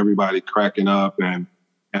have everybody cracking up. And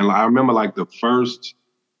I remember like the first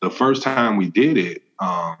time we did it,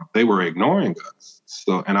 they were ignoring us.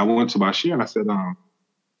 So, and I went to Bashir and I said,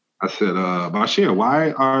 Bashir, why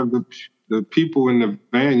are the people in the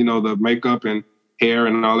van, the makeup and hair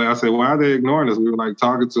and all that. I said, why are they ignoring us? We were like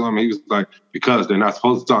talking to him. He was like, because they're not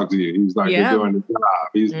supposed to talk to you. He was like, they're doing the job.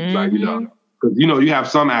 He's like, because, you have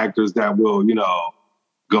some actors that will,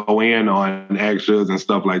 go in on extras and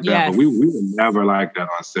stuff like that. Yes. But we were never like that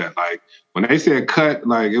on set. Like when they said cut,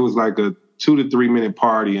 like it was like a 2 to 3 minute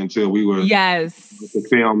party until we were to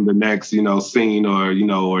film the next, scene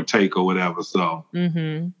or take or whatever. So,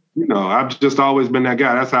 I've just always been that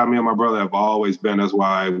guy. That's how me and my brother have always been. That's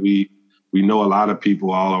why we know a lot of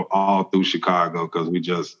people all through Chicago because we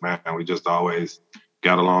just always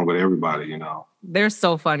got along with everybody, They're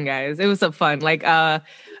so fun, guys. It was so fun. Like, I'm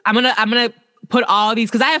gonna put all these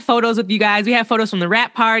because I have photos with you guys. We have photos from the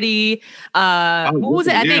rap party. What was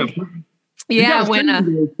it? I think. Yeah, when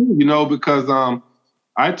because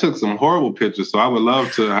I took some horrible pictures, so I would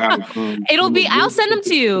love to have. I'll send them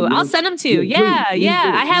to you. Yeah.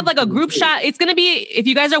 I have like a group shot. It's gonna be, if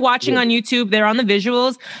you guys are watching on YouTube, they're on the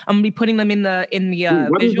visuals. I'm gonna be putting them in the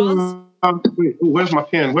visuals. Where's my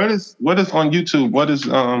pen? What is on YouTube? What is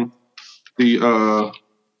the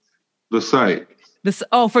site?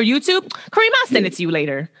 For YouTube? Kareem, I'll send it to you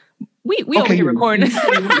later. We over here recording.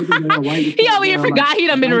 He over here forgot he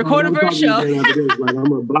done been recording for a show. Like, I'm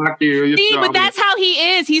gonna block you. See, but that's how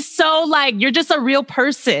he is. He's so like, you're just a real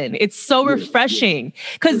person. It's so refreshing.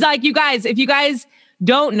 Because like you guys, if you guys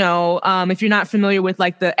don't know, if you're not familiar with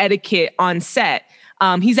like the etiquette on set,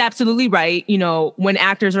 he's absolutely right. You know, when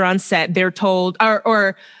actors are on set, they're told,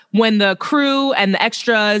 or when the crew and the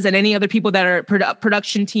extras and any other people that are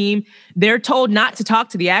production team, they're told not to talk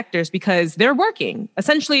to the actors because they're working.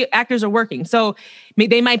 Essentially, actors are working. So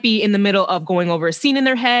they might be in the middle of going over a scene in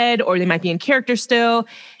their head, or they might be in character still.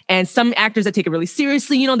 And some actors that take it really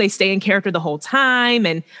seriously, you know, they stay in character the whole time,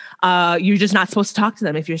 and you're just not supposed to talk to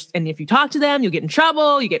them. If you talk to them, you'll get in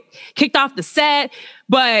trouble. You get kicked off the set.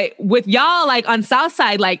 But with y'all, like on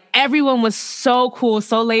Southside, like everyone was so cool,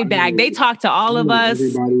 so laid back. They talked to all of us.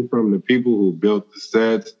 Everybody from the people who built the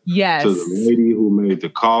sets, yes, to the lady who made the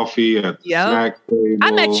coffee at the snack table.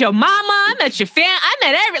 I met your mama. I met your I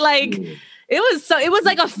met It was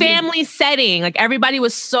like a family setting. Like everybody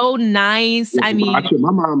was so nice. I mean, actually,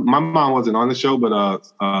 my mom wasn't on the show, but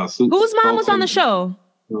whose mom was on the show?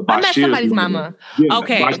 I met somebody's mama. Yeah,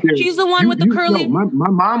 okay, she's the one with the curly. My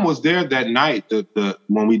mom was there that night.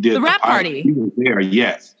 When we did the rap party. She was there.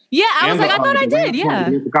 Yes. Yeah, I was like, I thought I did. Yeah.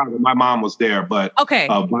 In Chicago, my mom was there, but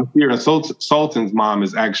Bashir and Sultan's mom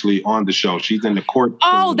is actually on the show. She's in the court.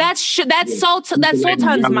 Oh, that's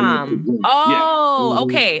Sultan's mom. Oh,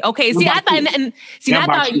 okay. See, I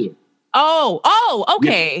thought.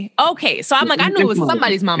 Okay. So I'm like, I knew it was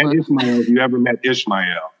somebody's mama. And Ishmael, if you ever met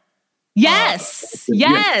Ishmael. Yes.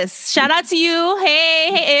 Shout out to you.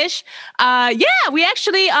 Hey, Ish. We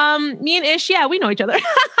actually, me and Ish, we know each other.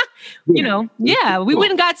 You know, we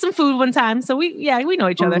went and got some food one time, so we know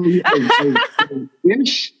each other.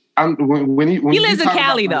 Ish, when he lives in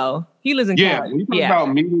Cali, though. He lives in Cali. Yeah, when you talk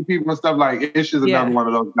about meeting people and stuff, like Ish is another one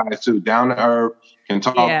of those guys too. Down to earth, can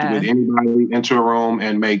talk with anybody, enter a room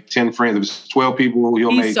and make 10 friends. If it's 12 people,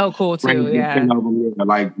 he's make so cool too. Yeah, 10 of them,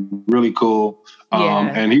 like really cool.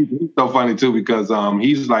 And he's so funny too because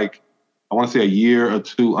he's like, I want to say a year or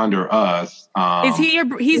two under us. Is he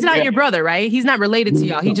he's not your brother, right? He's not related to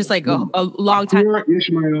y'all. He's just like a long time.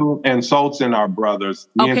 Ishmael and Sultan are brothers.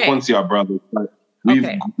 Me and Quincy are brothers. But we've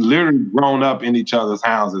literally grown up in each other's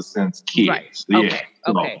houses since kids. Right.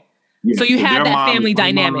 Okay. So you had that family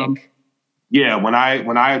dynamic. When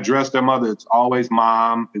I address their mother, it's always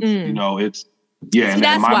mom. It's it's See,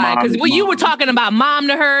 that's why, because when you were talking about mom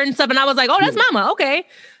to her and stuff, and I was like, oh, that's mama. Okay.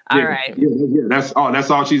 All right. Yeah. That's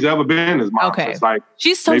all she's ever been is mom. Okay. So it's like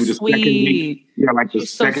she's so sweet. The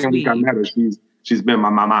second week I met her, she's been my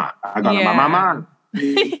mama. I got her my mama.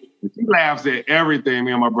 She laughs at everything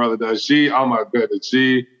me and my brother does. Oh my goodness,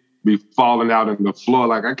 she be falling out on the floor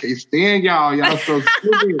like, I can't stand y'all. Y'all so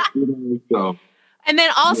stupid. So. And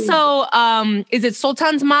then also, is it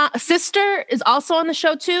Sultan's sister is also on the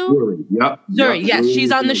show too? Zuri, yes,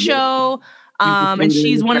 she's on the show. And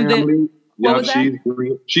she's one of the. What was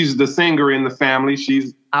that? She's the singer in the family.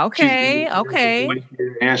 She's okay.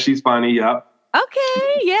 And she's funny. Yep.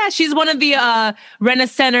 Okay, yeah, she's one of the Rena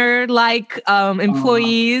Center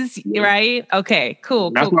employees, right? Okay,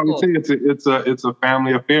 cool. That's why we say it's a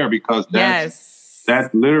family affair because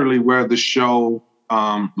that's literally where the show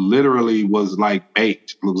literally was like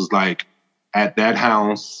baked. It was like at that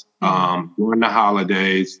house during the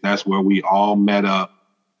holidays. That's where we all met up,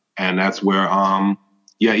 and that's where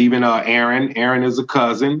even Aaron. Aaron is a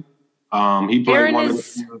cousin. He played one of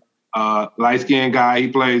the light-skinned guy. He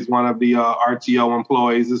plays one of the RTO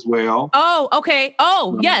employees as well. Oh, okay.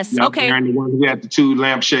 Oh, yes. Okay. Aaron, the one who had the 2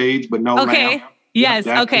 lampshades but no lamp. Yes.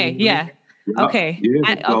 Okay. Yeah. Okay.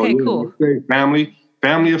 Yeah. Cool. Family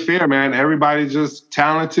affair, man. Everybody's just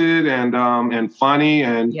talented and funny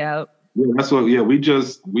and that's what. Yeah, we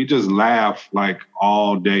just laugh like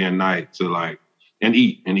all day and night to like. And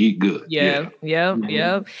eat good. Yep.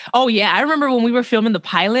 Oh, yeah. I remember when we were filming the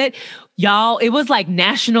pilot, y'all, it was like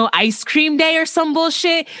National Ice Cream Day or some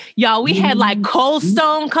bullshit. Y'all, we had like Cold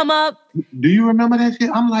Stone come up. Do you remember that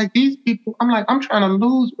shit? I'm like, these people, I'm trying to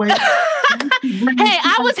lose weight. Hey,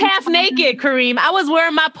 I was half naked, Kareem. I was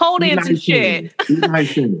wearing my pole dance and shit. Okay,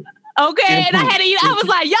 and I had to eat. I was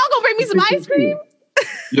like, y'all gonna bring me some ice cream?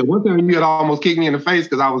 Yeah, one time you had almost kicked me in the face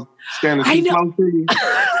because I was standing too close to you.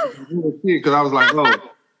 Because I was like,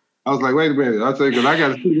 wait a minute. I'll tell you, because I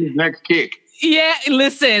got to see this next kick. Yeah,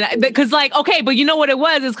 listen, because like, okay, but you know what it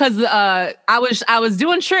was? It's because I was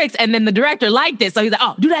doing tricks, and then the director liked it, so he's like,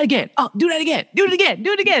 "Oh, do that again! Oh, do that again! Do it again!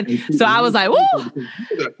 Do it again!" So I was like, "Woo!"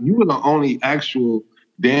 You were the only actual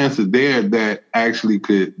dancer there that actually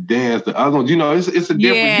could dance. The other ones, you know, it's a different.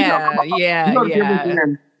 Yeah, you know the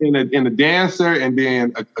difference in a dancer and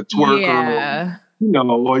then a twerker. Yeah. Or, you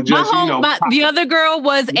know, or just the other girl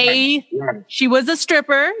was she was a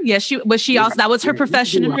stripper. Yes, she also that was her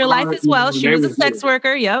profession in real life as well. She was a sex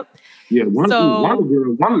worker. Yep. Yeah, one of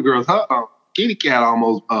the girls, her kitty cat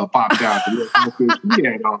almost popped out.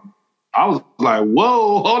 I was like,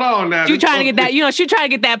 whoa, hold on now. She was trying to get that, she trying to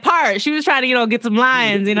get that part. She was trying to, get some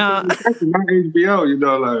lines, That's not HBO,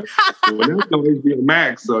 like, well, that's no HBO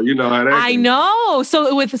Max, so you know how that I know.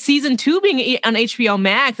 So with season 2 being on HBO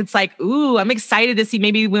Max, it's like, ooh, I'm excited to see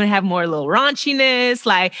maybe we're going to have more little raunchiness.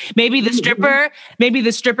 Like maybe the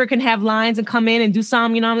stripper can have lines and come in and do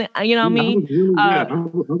some, you know what I mean? I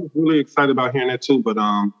was really excited about hearing that too. But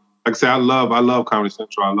like I said, I love Comedy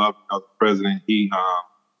Central. I love the president. He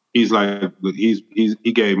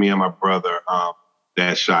gave me and my brother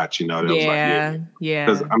that shot, that was like, yeah.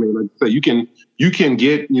 Because I mean, like I said, you can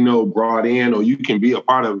get, brought in or you can be a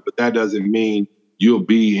part of it, but that doesn't mean you'll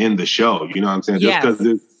be in the show. You know what I'm saying? Just because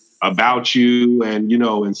it's about you and,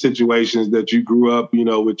 in situations that you grew up,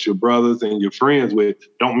 with your brothers and your friends with,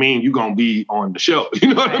 don't mean you're going to be on the show. You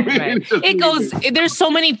know what I mean? Right. It goes, there's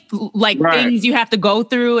so many things you have to go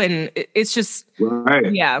through and it's just,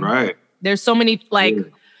 right. There's so many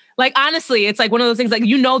like, honestly, it's like one of those things, like,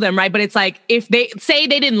 them, right? But it's like, if they say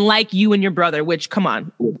they didn't like you and your brother, which, come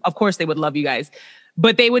on, of course they would love you guys,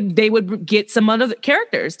 but they would get some other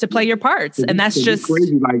characters to play your parts. And that's just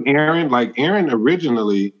crazy. Like Aaron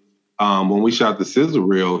originally, when we shot the sizzle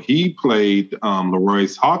reel, he played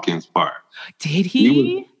LaRoyce Hawkins' part. Did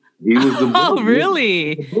he? He was the oh,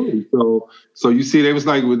 really? So you see, they was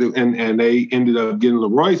like, and they ended up getting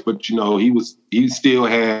LaRoyce, but he still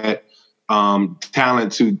had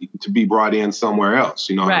talent to be brought in somewhere else.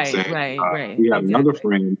 You know what I'm saying? Right. We had another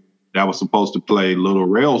friend that was supposed to play Little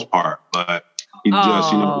Rel's part, but he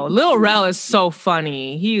just, Little Rel is so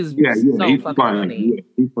funny. He's he's funny. Yeah,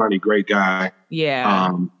 he's funny, great guy.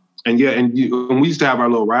 Yeah. And we used to have our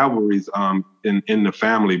little rivalries in the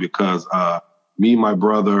family because me, my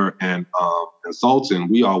brother, and Sultan,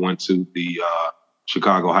 we all went to the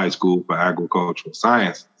Chicago High School for Agricultural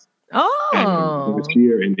Sciences. Oh. And last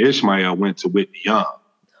year, and Ishmael went to Whitney Young.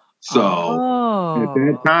 So at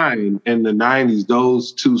that time in the 90s,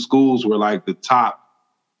 those two schools were like the top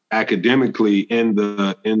academically in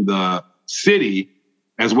the city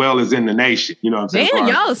as well as in the nation. You know what I'm saying? Damn,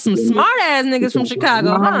 y'all some smart ass niggas from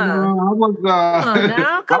Chicago, huh? I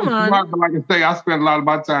was come on. Smart, but like I say, I spent a lot of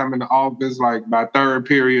my time in the office. Like my third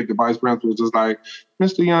period, the vice principal was just like,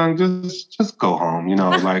 Mr. Young, just go home.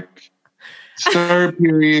 Like third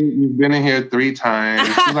period, you've been in here 3 times.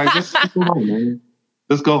 She's like, just go home, man.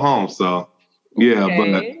 Just go home. So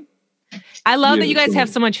but I love that you guys have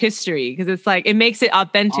so much history because it's like it makes it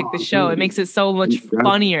authentic. The show it makes it so much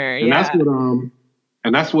funnier.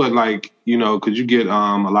 And that's what like because you get a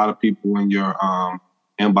lot of people in your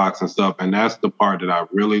inbox and stuff, and that's the part that I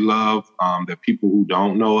really love. That people who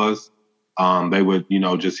don't know us, they would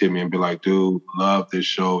just hit me and be like, "Dude, love this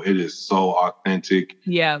show. It is so authentic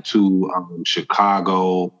to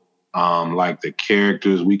Chicago. Like the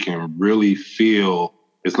characters, we can really feel."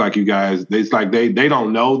 It's like you guys, it's like they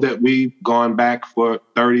don't know that we've gone back for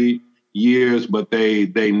 30 years, but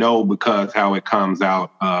they know because how it comes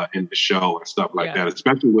out in the show and stuff like that,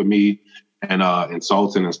 especially with me and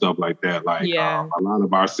Sultan and stuff like that. Like a lot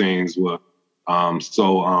of our scenes were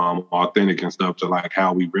so authentic and stuff to like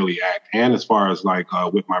how we really act. And as far as like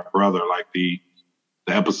with my brother, like the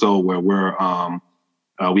episode where we're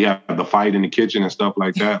we have the fight in the kitchen and stuff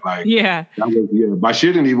like that. Like, that was, but she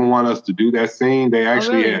didn't even want us to do that scene. They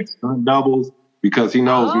actually had stunt doubles because he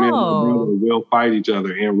knows me and my brother will fight each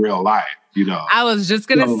other in real life, I was just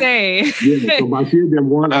going to say. So Bashir didn't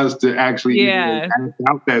want us to actually act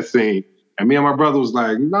out that scene. And me and my brother was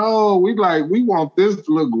like, no, we want this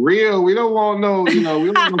to look real. We don't want we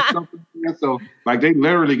don't want stuff like that. So like they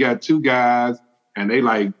literally got 2 guys and they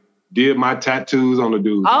like did my tattoos on the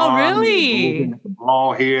dude's arm. Really? The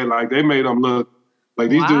bald head, like they made them look like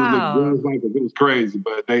these dudes look just like it was crazy.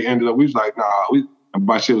 But they ended up, we was like, nah. And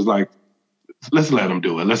Bashir was like, let's let them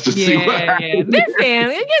do it. Let's just see what happens. They're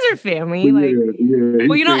family. You guys are family.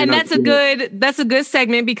 Well, and that's a good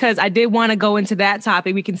segment because I did want to go into that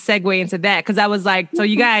topic. We can segue into that because I was like, so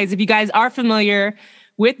you guys, if you guys are familiar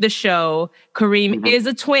with the show, Kareem is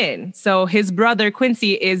a twin. So his brother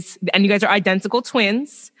Quincy is, and you guys are identical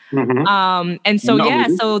twins. And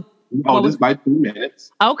so Oldest by 2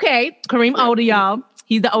 minutes. Okay, Kareem older, y'all.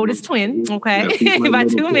 He's the oldest twin. Okay, by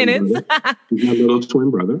 2 minutes. He's my little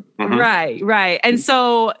twin brother. Mm-hmm. Right. And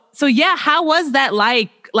so yeah, how was that like?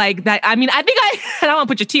 Like that? I mean, I think I don't want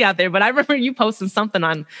to put your tea out there, but I remember you posting something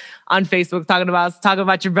on Facebook talking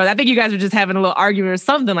about your brother. I think you guys were just having a little argument or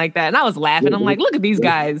something like that, and I was laughing. I'm like, look at these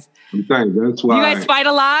guys. I'm saying that's why you guys fight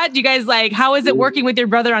a lot. You guys like, how is it working with your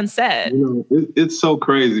brother on set? It's so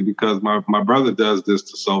crazy because my brother does this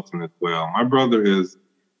to Sultan as well. My brother is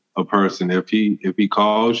a person. If he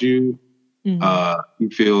calls you, he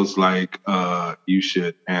feels like you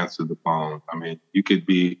should answer the phone. I mean, you could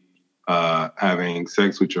be having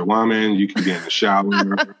sex with your woman, you could be in the shower,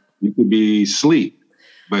 you could be asleep,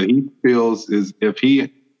 but he feels is if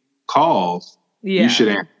he calls, you should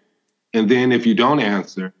answer. And then if you don't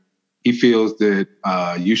answer, he feels that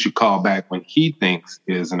you should call back when he thinks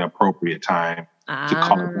is an appropriate time to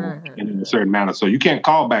call back in a certain manner. So you can't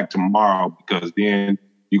call back tomorrow because then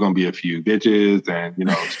you're going to be a few bitches and,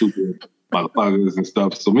 stupid motherfuckers and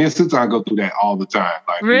stuff. So me and Sultan go through that all the time.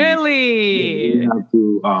 Like, really? we have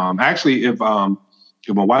to, actually, if my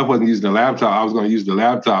wife wasn't using the laptop, I was going to use the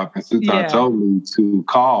laptop, and Sultan told me to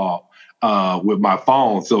call with my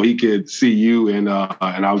phone so he could see you, and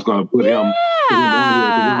I was going to put him.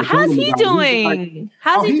 How's he doing?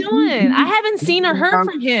 How's he doing? I haven't seen or heard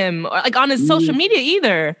from him, like on his social media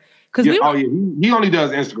either. He only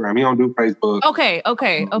does Instagram. He don't do Facebook. Okay.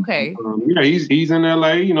 He's in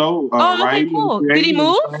LA. Okay, cool. Did he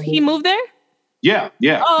move? He moved there. Yeah.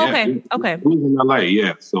 Oh, okay. Okay. He's in LA.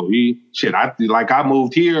 Yeah. So I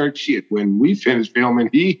moved here. Shit, when we finished filming,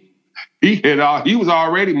 he was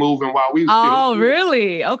already moving while we. Oh,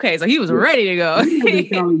 really? Okay, so he was ready to go. He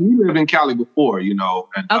lived in Cali before, and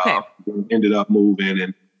ended up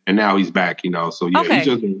moving, and now he's back. So he's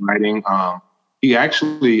just been writing. He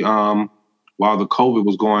actually, while the COVID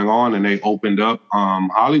was going on and they opened up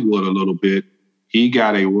Hollywood a little bit, he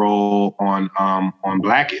got a role on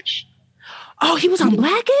Blackish. Oh, he was on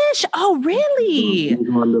Blackish? Oh, really? He was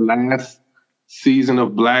on the last season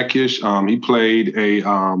of Blackish. He played a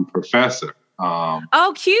professor.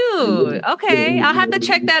 Oh, cute. Okay, I'll have to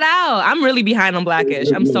check that out. I'm really behind on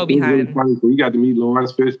Blackish. I'm so behind. Really, so we got to meet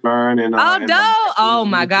Lawrence Fishburne and oh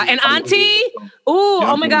my God, and Auntie.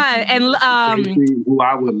 Oh my God, and who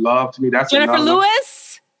I would love to meet. That's Jennifer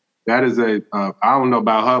Lewis. That is I don't know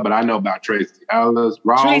about her, but I know about Tracy Ellis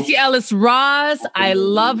Ross. I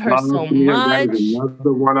love her so much. That is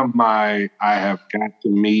another one of I have got to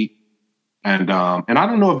meet. And I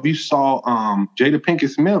don't know if you saw Jada Pinkett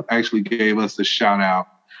Smith actually gave us a shout out.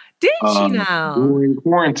 Did she now? During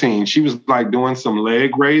quarantine. She was like doing some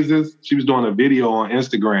leg raises. She was doing a video on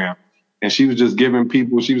Instagram and she was just giving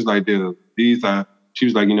people, she was like, she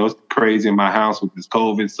was like, it's crazy in my house with this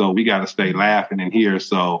COVID, so we got to stay laughing in here.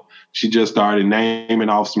 So she just started naming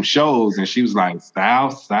off some shows and she was like,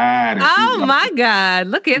 South Side. And oh my God,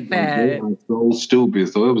 look at that. So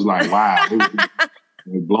stupid. So it was like, wow.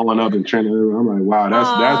 Blowing up and trending. I'm like, wow, that's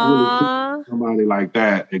really cool. Somebody like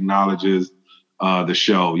that acknowledges the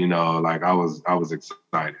show. Like I was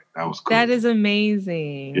excited. That was cool. That is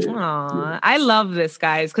amazing. Yeah. I love this,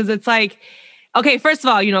 guys, because it's like, okay, first of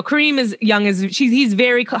all, Kareem is young he's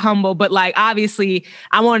very humble, but like obviously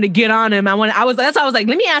I wanted to get on him. That's why I was like,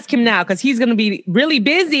 let me ask him now because he's going to be really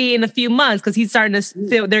busy in a few months because he's starting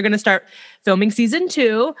to. They're going to start filming season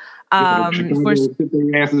 2. Sit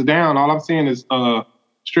their asses down. All I'm seeing is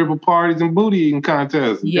stripper parties and booty eating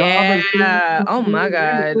contests. Yeah. Oh my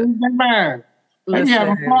God. They be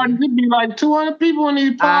having parties. It'd be like 200 people in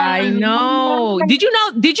these parties. I know. Did you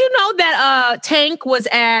know that Tank was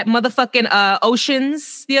at motherfucking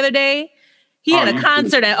Oceans the other day? He had a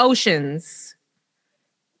concert at Oceans.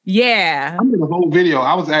 Yeah. I made a whole video.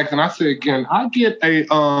 I was asking. I said, can I get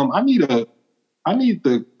I need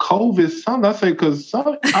the COVID something. I say, because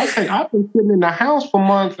I've been sitting in the house for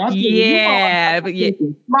months. I said,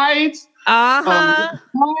 flights,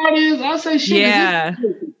 parties. I say, shit. Yeah.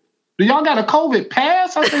 Do y'all got a COVID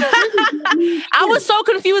pass? I said, I was so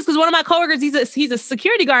confused because one of my coworkers, he's a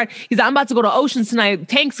security guard. He's like, I'm about to go to Oceans tonight.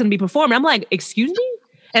 Tank's gonna be performing. I'm like, excuse me?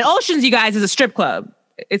 And Oceans, you guys, is a strip club.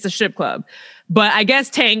 It's a strip club. But I guess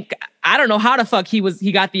Tank, I don't know how the fuck he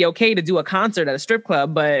got the okay to do a concert at a strip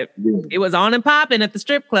club, but it was on and popping at the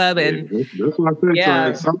strip club. And that's what I said.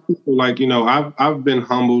 Yeah. So some people I've been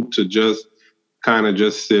humbled to just kind of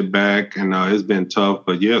just sit back and it's been tough.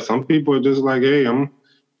 But yeah, some people are just like, hey, I'm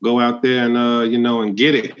go out there and and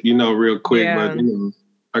get it, real quick. Yeah. But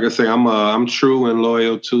like I say, I'm true and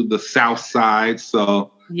loyal to the South Side.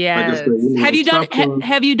 So Yes. I said,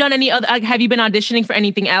 have you done any other? Have you been auditioning for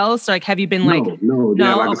anything else? Or, like, have you been like? No.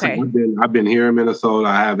 Yeah, like okay. I said, I've been here in Minnesota.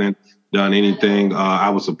 I haven't done anything. I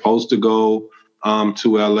was supposed to go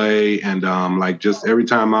to LA, and like just every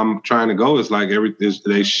time I'm trying to go, it's like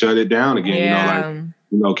they shut it down again.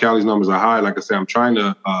 Yeah. Cali's numbers are high. Like I said, I'm trying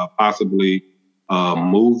to possibly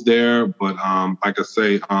move there, but like I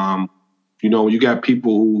say, when you got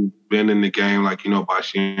people who've been in the game, like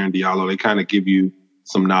Bashir and Diallo, they kind of give you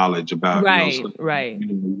some knowledge about stuff. Right.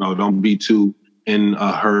 Don't be too in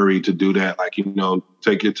a hurry to do that. Like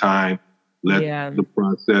take your time, let the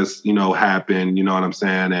process happen. You know what I'm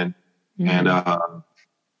saying? And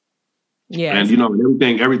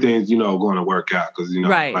everything's going to work out because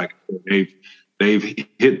like they've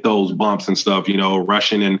hit those bumps and stuff.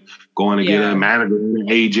 Rushing and going to get a manager and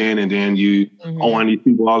an agent, and then you owing these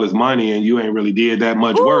people all this money, and you ain't really did that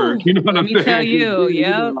much work. You know what I'm saying? Let me tell you,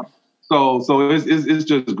 yeah. So it's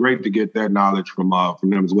just great to get that knowledge from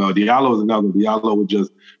them as well. Diallo is another. Diallo would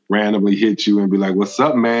just randomly hit you and be like, "What's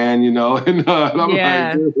up, man?" And I'm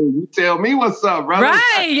like, "You tell me what's up, brother."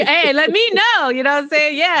 Right? Hey, let me know. You know what I'm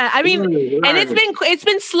saying? Yeah. I mean, and it's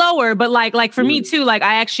been slower, but like for me too. Like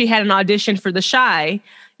I actually had an audition for The Chi.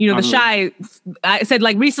 The Chi. I said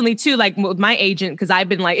like recently too, like with my agent, because I've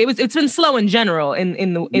been like it's been slow in general in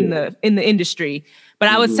the industry. But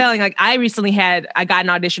I was telling, like, I got an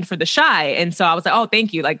audition for The Chi. And so I was like, oh,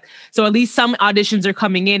 thank you. Like, so at least some auditions are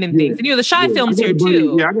coming in and things. And, The Chi film's here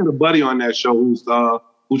too. Yeah, I got a buddy on that show who's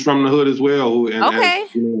from the hood as well. Has,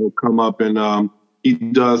 come up and he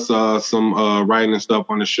does some writing and stuff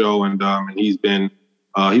on the show. And he's been,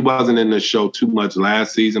 he wasn't in the show too much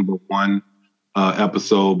last season, but one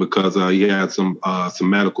episode because he had some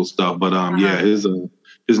medical stuff. But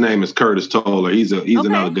his name is Curtis Toller. He's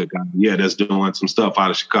another good guy. Yeah, that's doing some stuff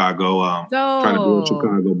out of Chicago. Trying to build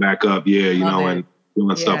Chicago back up. Yeah, and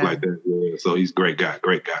doing stuff like that. Yeah, so he's a great guy.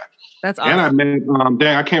 That's awesome. And I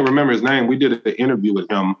met I can't remember his name. We did an interview with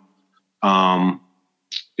him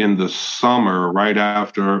in the summer, right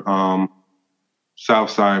after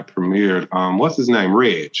Southside premiered. What's his name?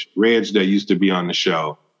 Reg that used to be on the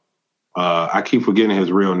show. I keep forgetting his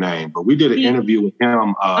real name, but we did an interview with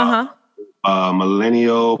him.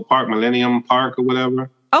 Millennium Park or whatever.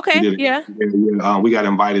 Okay, yeah. We got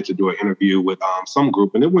invited to do an interview with some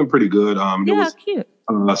group, and it went pretty good. It was cute.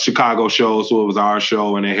 A Chicago show, so it was our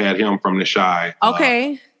show, and they had him from The Chi.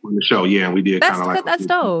 Okay. On the show, and we did kind of like that's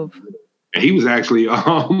dope. And he was actually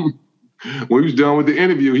when we was done with the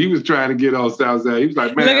interview, he was trying to get on Southside. He was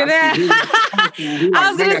like, "Man, look at that!" I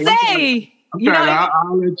was gonna say,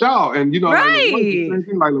 I'll let y'all, and right?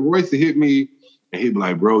 Like LaRoyce hit me. And he'd be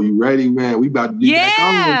like, "Bro, you ready, man? We about to do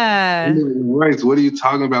that." Right. What are you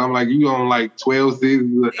talking about? I'm like, you on like 12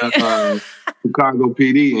 seasons at Chicago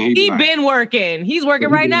PD. And he's been working. He's working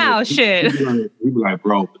right now. Shit. He'd be like,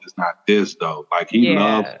 "Bro, but it's not this though. Like he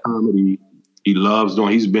loves comedy. He loves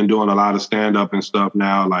he's been doing a lot of stand-up and stuff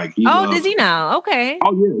now. Like does he now? Okay.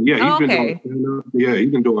 Oh yeah. He's been doing stand-up. Yeah,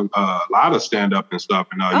 he's been doing a lot of stand-up and stuff.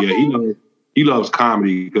 And he loves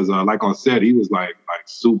comedy because like on set, he was like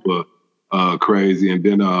super crazy. And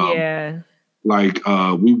then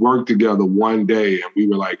we worked together one day and we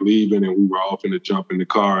were like leaving and we were all finna jump in the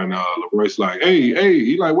car and LaRoyce like, hey,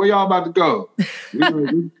 he like, where y'all about to go? We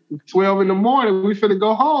like, 12 in the morning, we finna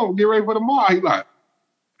go home, get ready for tomorrow. He like,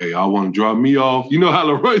 hey, I want to drop me off. You know how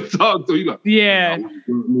LaRoyce talks, so he like, yeah,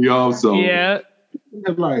 drop me off. So yeah.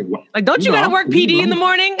 Like don't you gotta work PD in the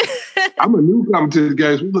morning? I'm a newcomer to the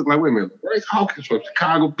guys. We look like, wait a minute, Bryce Hawkins from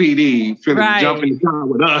Chicago PD finna jump in the car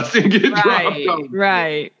with us and get dropped off.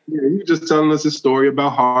 Right. Yeah, he was just telling us a story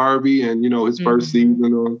about Harvey and his first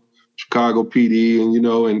season on Chicago PD, and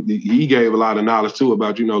and he gave a lot of knowledge too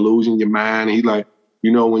about losing your mind. And he like,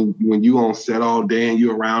 when you on set all day and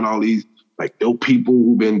you're around all these like dope people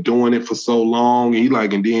who've been doing it for so long, and he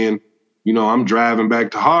like, and then I'm driving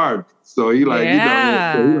back to Harvey. So he like,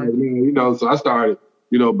 so I started,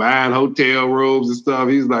 buying hotel rooms and stuff.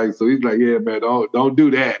 He's like, yeah, man, don't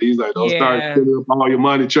do that. He's like, don't start spending up all your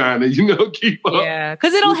money trying to, keep up. Yeah,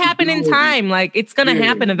 because it'll happen in time. Like it's gonna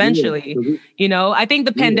happen eventually. I think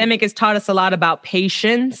the pandemic has taught us a lot about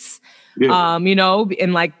patience. Yeah.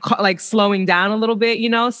 And like slowing down a little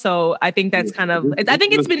bit. So I think that's kind of. I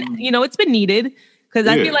think it's been, it's been needed. Because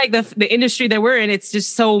I feel like the industry that we're in, it's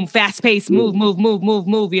just so fast paced, move.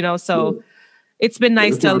 So it's been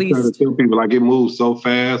nice to at least tell people like it moves so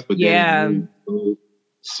fast, but then so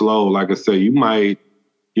slow. Like I say, you might,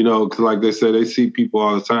 because like they say, they see people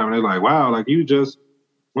all the time and they're like, wow, like weren't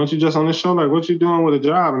you just on this show? Like, what you doing with a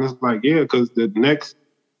job? And it's like, yeah, because the next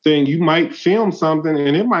thing you might film something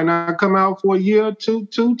and it might not come out for a year, two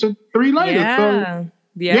to three later. Yeah. So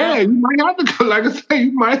Yeah. you might have to go. Like I say,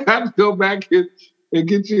 you might have to go back and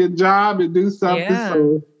get you a job and do something. Yeah.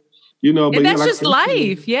 So, you know, but that's like, just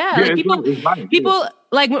life. Yeah. Yeah, Like it's life, people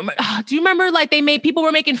like, do you remember like people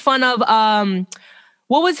were making fun of,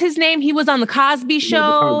 what was his name? He was on the Cosby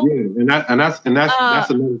Show. Yeah, and that's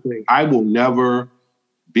another thing. I will never,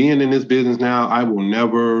 being in this business now, I will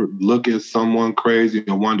never look at someone crazy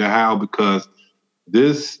and wonder how, because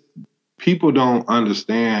people don't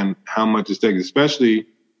understand how much it's taking, especially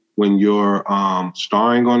when you're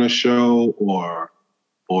starring on a show or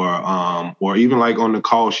even like on the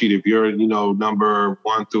call sheet. If you're, number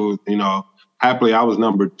 1 through, happily I was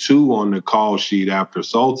number 2 on the call sheet after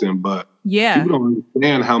Sultan, but people don't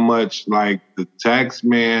understand how much like the tax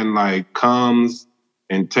man like comes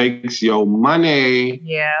and takes your money.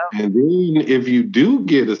 Yeah. And then if you do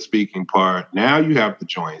get a speaking part, now you have to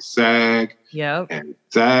join SAG. Yep. And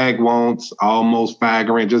SAG wants almost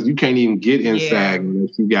 $5,000. You can't even get in SAG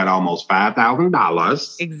unless you got almost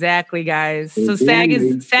 $5,000. Exactly, guys. So SAG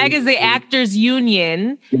is the actors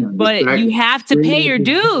union, but you have to pay your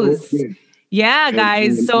dues. Yeah,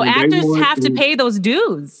 guys. So actors have to pay those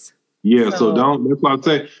dues. Yeah, so that's why I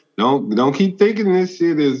say don't keep thinking this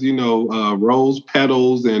shit is, rose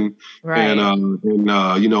petals and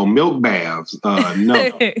milk baths. No.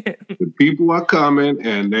 The people are coming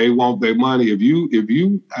and they want their money. If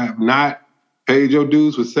you have not paid your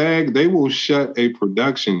dues with SAG, they will shut a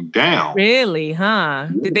production down. Really, huh?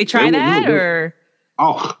 Did they try that or?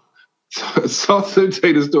 Oh, so I'll tell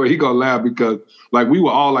you the story. He gonna laugh because like we were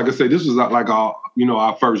all, like I said, this was like our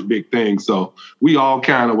first big thing. So we all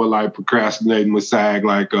kind of were like procrastinating with SAG,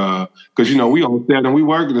 like, cause we on set and we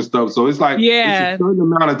working and stuff. So it's like, it's a certain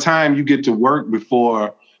amount of time you get to work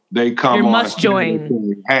before they come on. Must join.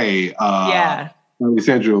 Say, hey, Comedy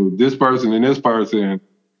Central, this person and this person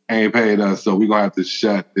ain't paid us. So we're going to have to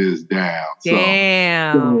shut this down.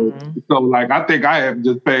 Damn. So like, I think I had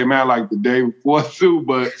just paid man like the day before Sue,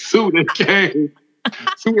 but Sue that came,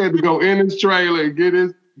 Sue had to go in his trailer and get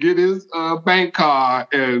his bank card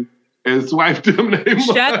and swipe them names.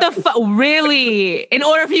 Shut the fuck! Really? In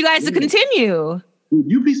order for you guys to continue?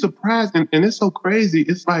 You'd be surprised, and it's so crazy.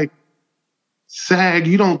 It's like SAG.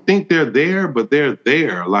 You don't think they're there, but they're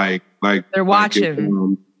there. Like they're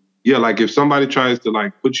watching. Like if somebody tries to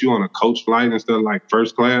like put you on a coach flight instead of like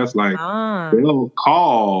first class, like they'll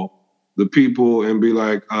call the people and be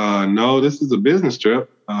like, "No, this is a business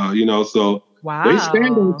trip." So. Wow. They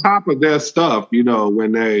stand on top of their stuff,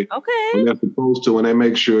 when they're supposed to, and they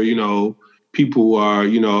make sure, people are,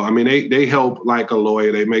 they help like a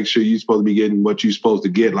lawyer. They make sure you're supposed to be getting what you're supposed to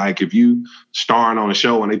get. Like if you starring on a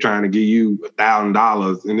show and they're trying to give you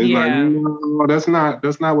 $1,000 and it's like, no, that's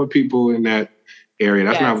not what people in that area,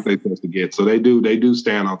 that's not what they're supposed to get. So they do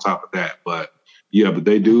stand on top of that. But but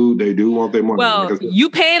they do want their money. Well,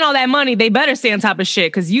 you paying all that money, they better stay on top of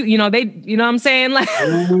shit. Cause you know what I'm saying? Like,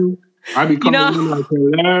 I be coming in like,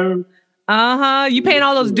 hello. You paying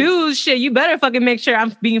all those dues, shit. You better fucking make sure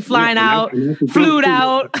I'm being flying out, flued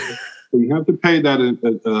out. So you have to pay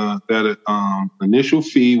that initial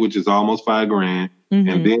fee, which is almost $5,000,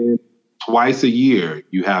 and then twice a year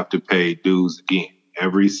you have to pay dues again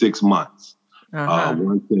every 6 months.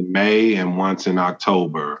 Once in May and once in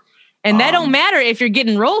October. And that don't matter if you're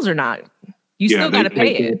getting roles or not. You still got to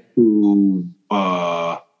pay it.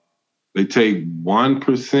 They take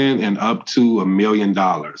 1% and up to $1 million.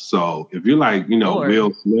 So if you're like,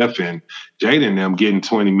 Will Smith and Jaden them getting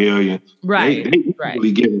 $20 million, they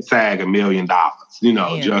really giving SAG $1 million,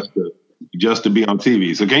 just to be on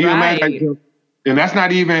TV. So can you imagine? And that's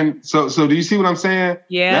not even so. Do you see what I'm saying?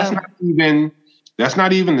 Yeah. That's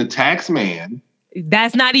not even the tax man.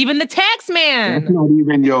 That's not even the tax man. That's not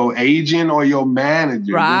even your agent or your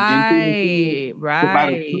manager. Right.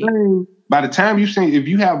 So by the time you say, if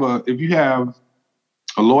you have a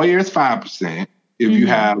lawyer, it's 5%. If you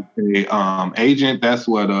have a agent, that's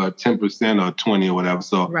what 10% or 20 or whatever.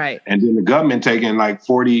 So and then the government taking like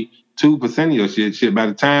 42% of your shit. By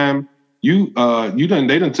the time they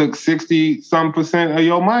done took 60% of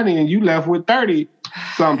your money and you left with 30.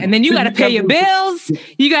 And then you got to pay your bills.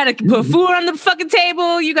 You got to put food on the fucking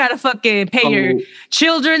table. You got to fucking pay your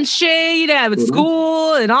children's shit. You got with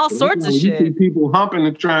school and all sorts of shit. You see people humping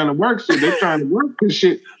and trying to work shit. They're trying to work this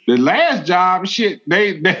shit. The last job, shit,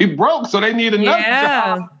 they broke, so they need another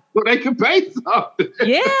job so they can pay something.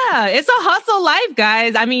 Yeah, it's a hustle life,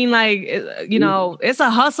 guys. I mean, like, it's a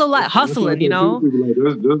hustle life, hustling. Just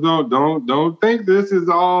don't think this is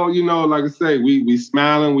all. Like I say, we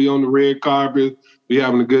smiling, we on the red carpet. We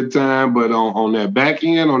having a good time, but on that back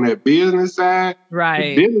end, on that business side,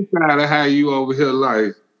 the business side of how you over here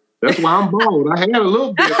like, That's why I'm bald. I had a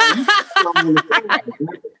little bit.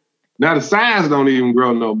 Now the sides don't even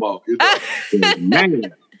grow no more.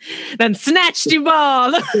 Man. Then snatched you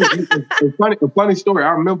bald. A funny story. I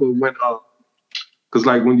remember when, because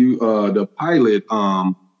like when you the pilot,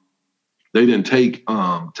 they didn't take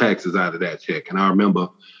taxes out of that check, and I remember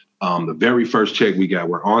the very first check we got.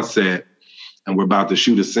 We're on set, and we're about to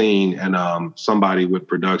shoot a scene, and somebody with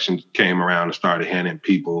production came around and started handing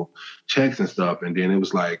people checks and stuff, and then it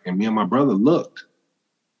was like, and me and my brother looked,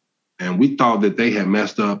 and we thought that they had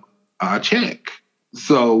messed up our check.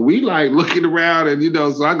 So we like looking around and,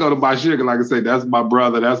 so I go to my sugar, like I say, that's my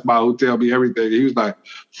brother. That's my who tell me everything. He was like,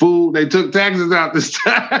 fool, they took taxes out this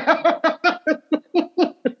time.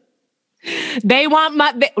 They want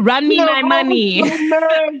run me my money. I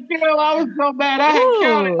was so mad. I had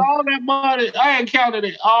counted all that money. I had counted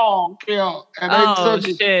it all, Kel. And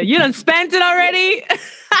shit. You done spent it already?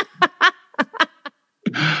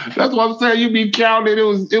 That's what I'm saying. You be counted. It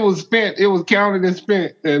was spent. It was counted and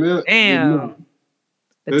spent. And damn.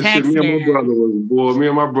 The tax me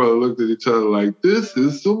and my brother looked at each other like, this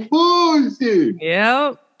is some bullshit.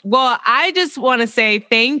 Yeah. Well, I just want to say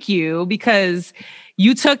thank you because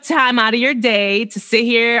you took time out of your day to sit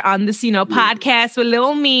here on this, podcast with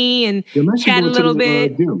Lil Me and chat a little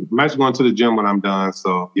bit. I'm actually going to the gym when I'm done.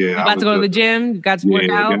 So, yeah. You about to go to the gym? Got to work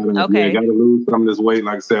out? Okay. Got to lose some of this weight.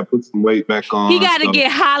 Like I said, put some weight back on. He got to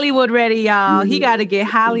get Hollywood ready, y'all. Yeah. He got to get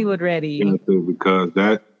Hollywood ready. Because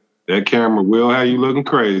that camera will have you looking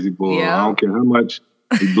crazy, boy. Yeah. I don't care how much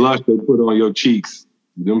blush they put on your cheeks.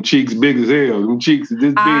 Them cheeks big as hell. Them cheeks are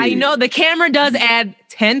this big. I know the camera does add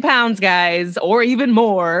 10 pounds, guys, or even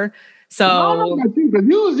more. So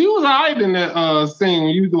you was hiding in that scene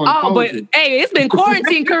when you was doing. Oh, but hey, it's been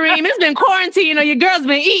quarantine, Kareem. It's been quarantine. Your girl's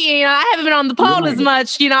been eating. I haven't been on the pole as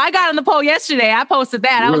much. I got on the pole yesterday. I posted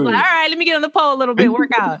that. I was like, all right, let me get on the pole a little bit,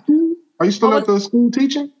 work out. Are you still at the school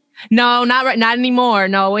teaching? No, not anymore.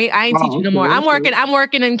 No, I ain't teaching no more. I'm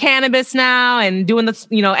working in cannabis now and doing the,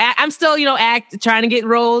 I'm still, trying to get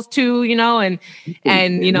roles too, and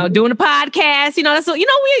doing a podcast, that's, we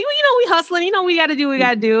hustling, we got to do what we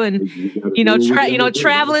got to do. And,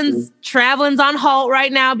 traveling's on halt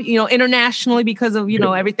right now, internationally because of,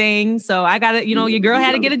 everything. So I got to, your girl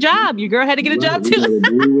had to get a job. Your girl had to get a job too.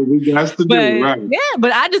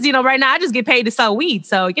 But I just, right now I just get paid to sell weed.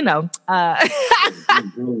 So,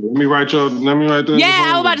 Let me write that. Yeah,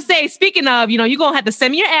 I was about to say, speaking of, you're going to have to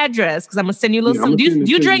send me your address because I'm going to send you a little something.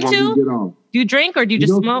 Do you drink too? Do you drink or do you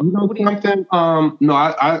just smoke? Something? No,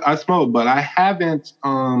 I smoke, but I haven't,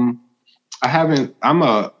 now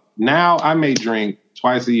I may drink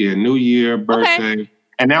twice a year, New Year, birthday. Okay.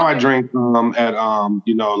 And now I drink at,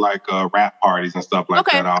 rap parties and stuff like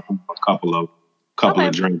that. I'll have a couple of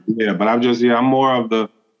drinks. Yeah, but I'm more of the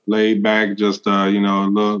laid back, just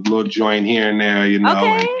little joint here and there,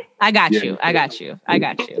 Okay, I got you.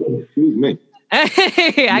 Excuse me.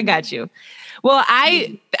 I got you. Well,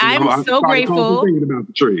 I'm so grateful. Thinking about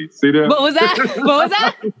the trees. See that? What was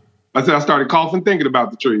that? I said I started coughing thinking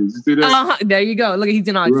about the trees. You see that? There you go. Look, he's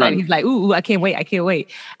getting all excited. Right. He's like, ooh, I can't wait.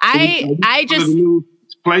 I just one of the new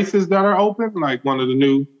places that are open, like one of the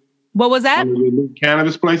new. What was that?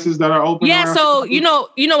 Cannabis places that are open. Yeah, so in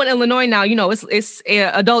Illinois now, it's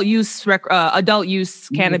adult use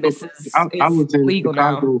cannabis is I was in legal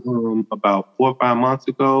Chicago, now. About 4 or 5 months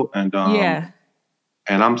ago, and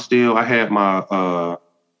and I'm still. I had my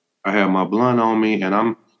blunt on me, and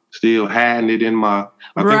I'm still hiding it in my.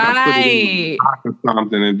 I put it in my pocket or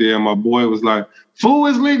something, and then my boy was like, "Fool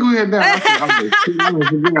is legal here now."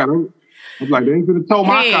 I was like, they ain't gonna tow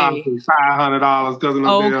my car for $500 because of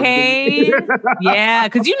no okay. Yeah,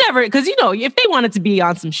 because if they wanted to be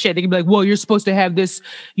on some shit, they could be like, well, you're supposed to have this,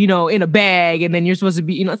 in a bag, and then you're supposed to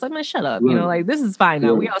be, it's like, man, shut up. Right. This is fine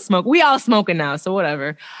now. Yeah. We all smoking now, so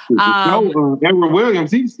whatever. Edward Williams,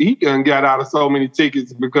 he got out of so many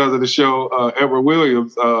tickets because of the show. Edward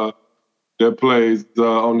Williams, that plays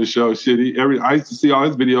on the show. Shit, I used to see all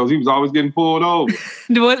his videos. He was always getting pulled over.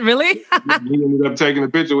 What, really? He ended up taking a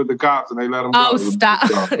picture with the cops, and they let him go. Oh, stop!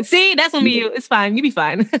 See, that's gonna be you. It's fine. You be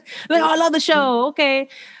fine. Like, I love the show. Okay,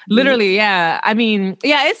 literally, yeah. I mean,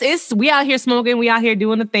 yeah. It's we out here smoking. We out here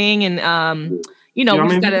doing the thing, and we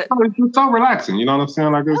just gotta. It's so relaxing. You know what I'm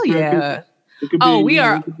saying? Like, yeah. We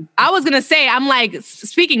are. I was gonna say, I'm like,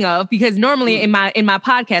 speaking of, because normally in my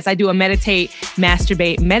podcast I do a meditate,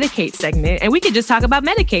 masturbate, medicate segment, and we could just talk about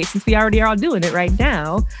medicate since we already are all doing it right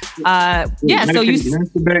now. Medicate, so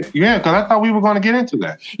because I thought we were going to get into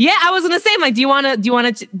that. Yeah, I was gonna say, like, do you want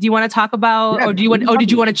to talk about, or did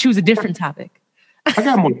you want to choose a different topic? I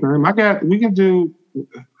got more time. We can do.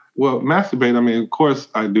 Well, masturbate. I mean, of course,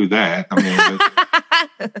 I do that. I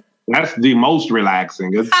mean, that's the most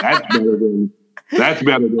relaxing. That's better than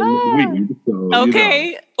weed. So,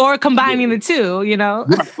 okay, or combining the two. You know.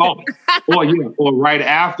 Or right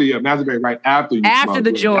after you masturbate. Right after you after smoke.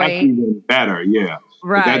 the joint. That's even better. Yeah.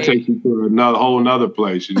 Right. But that takes you to another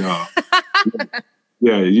place. You know.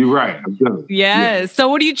 Yeah, you're right. Yes. Yeah. So,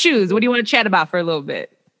 what do you choose? What do you want to chat about for a little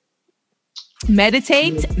bit?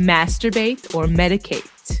 Meditate, masturbate, or medicate?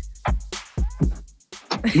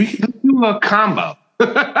 We can do a combo.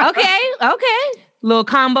 Okay. Little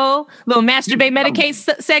combo, little masturbate, medicate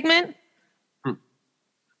segment.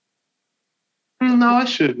 No, I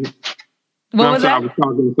shouldn't. What was that? I was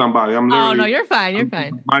talking to somebody. Oh, no, you're fine. You're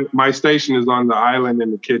fine. My station is on the island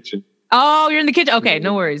in the kitchen. Oh, you're in the kitchen. Okay,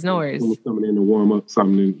 no worries. Someone's coming in to warm up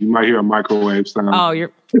something. You might hear a microwave sound. Oh,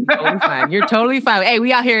 you're totally fine. You're totally fine. Hey,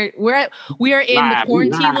 we out here. We are in the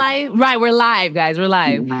quarantine live. Right, we're live, guys. We're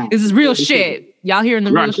live. This is real shit. Y'all hearing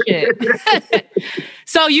the real shit.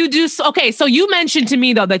 So you do. Okay, so you mentioned to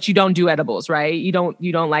me though that you don't do edibles, right? You don't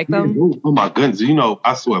like them. Oh my goodness! You know,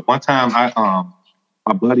 I swear. One time,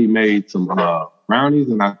 my buddy made some brownies,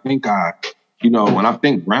 and I think when I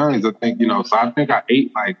think brownies, I think so I think I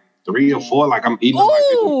ate like 3 or 4. Like I'm eating them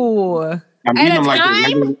like I'm eating them like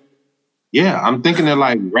regular. Yeah, I'm thinking they're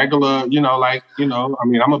like regular. I mean,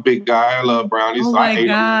 I'm a big guy. I love brownies. Oh so my I ate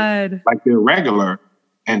God! them like they're regular.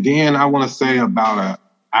 And then I want to say about an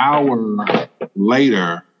hour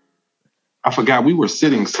later, I forgot we were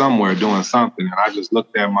sitting somewhere doing something, and I just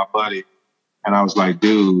looked at my buddy, and I was like,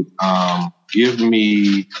 "Dude, give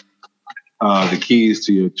me the keys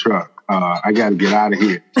to your truck. I got to get out of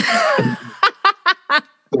here."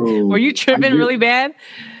 So were you tripping really bad?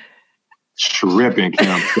 Tripping,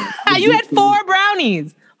 Kim. You had 4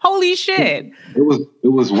 brownies. Holy shit! It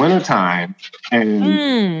was wintertime,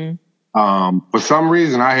 and for some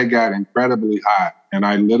reason I had got incredibly hot, and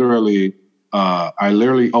I literally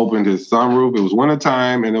opened his sunroof. It was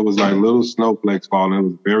wintertime, and it was like little snowflakes falling. It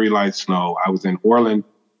was very light snow. I was in Orland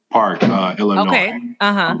Park, Illinois. Okay.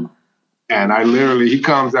 And he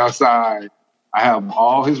comes outside. I have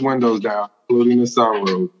all his windows down, including the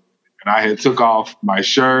sunroof. And I had took off my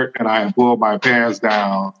shirt and I had pulled my pants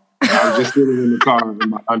down. And I was just sitting in the car in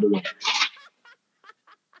my underwear.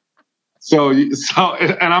 So,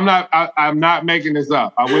 and I'm not making this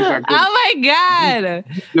up. I wish I could. Oh my God.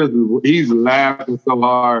 He's laughing so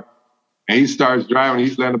hard. And he starts driving.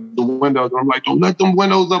 He's letting up the windows. And I'm like, don't let them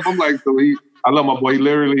windows up. I'm like, I love my boy. He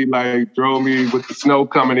literally like drove me with the snow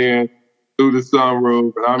coming in through the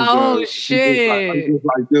sunroof. And I'm shit.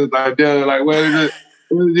 Like this, like that. Like, what is it?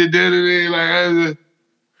 What did you do to me? Like,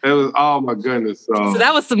 it was, oh my goodness. So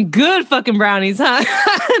that was some good fucking brownies, huh?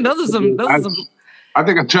 Those are some. I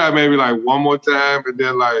think I tried maybe like one more time, and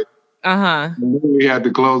then like, I really had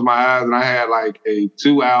to close my eyes, and I had like a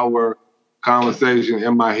 2-hour conversation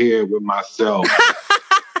in my head with myself.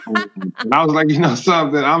 And I was like,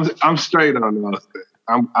 something, I'm straight on those things.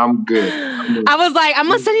 I'm good. I was like, I'm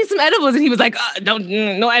gonna send you some edibles, and he was like,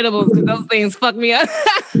 no edibles, because those things fuck me up.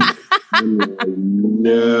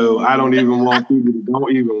 No, I don't even want people to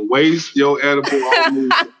don't even waste your edible on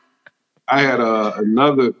me. I had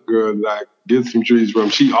another girl that I get some trees from.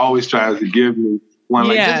 She always tries to give me one.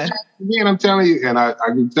 Like, just again, I'm telling you. And I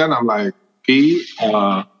can tell I'm like, P,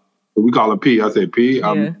 we call her P. I say, P,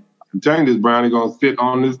 I'm telling you, this brownie going to sit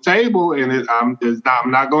on this table, and I'm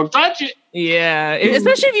not going to touch it. Yeah,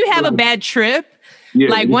 especially if you have a bad trip. Yeah,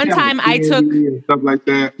 like one time I took stuff like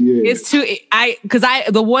that. Yeah, it's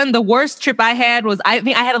the worst trip I had was I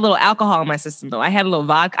think I had a little alcohol in my system though. I had a little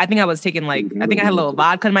vodka. I think I had a little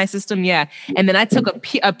vodka in my system. Yeah, and then I took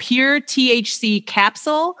a pure THC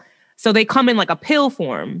capsule. So they come in like a pill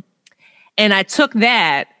form, and I took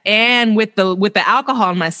that, and with the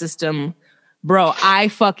alcohol in my system, bro, I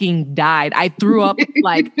fucking died. I threw up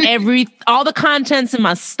like all the contents in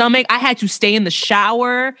my stomach. I had to stay in the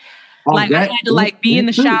shower. I had to be in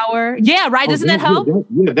the shower. Yeah, right. Doesn't that help?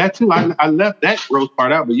 That too. I left that gross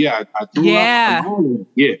part out, but I threw up.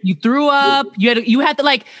 Yeah. You threw up. You had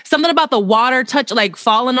to something about the water touch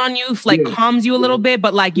falling on you calms you a little bit,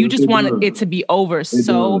 but you just want it to be over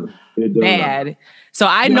so bad. So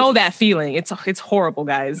I know that feeling. It's horrible,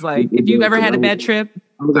 guys. If you've ever had a bad trip.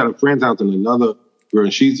 I was at a friend's house and another girl,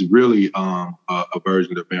 and she's really a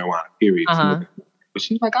version of marijuana, period. But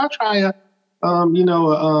she's like, I'll try a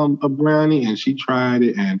brownie, and she tried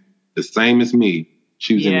it, and the same as me.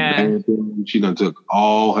 She was in the bathroom. She done took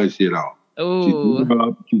all her shit off.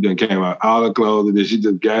 Ooh. She done came out all her clothes, and then she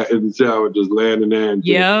just got in the shower, just laying in there. And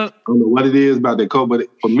I don't know what it is about that cold, but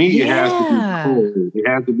for me, it has to be cold. It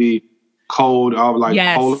has to be cold. I was like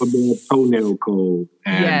Yes. polar bear toenail cold.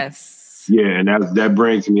 And Yes. yeah, and that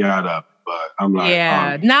brings me out of it. But I'm like,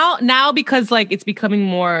 Yeah. Now because like it's becoming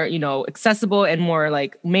more, accessible and more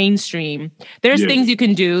like mainstream, there's things you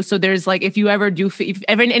can do. So there's like, if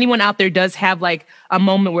anyone out there does have like a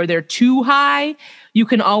moment where they're too high, you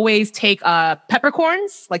can always take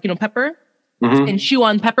peppercorns, like, pepper, and chew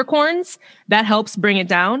on peppercorns. That helps bring it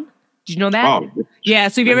down. Did you know that? Oh. Yeah.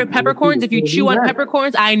 So if you ever peppercorns, if you chew on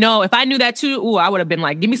peppercorns, I know if I knew that too, I would have been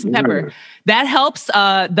like, give me some pepper. That helps.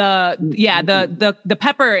 The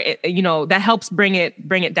pepper, that helps bring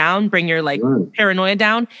it down, bring your like paranoia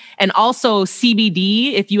down. And also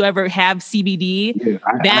CBD, if you ever have CBD,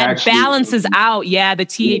 that balances out. Yeah. The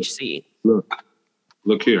THC.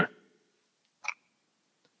 Look here.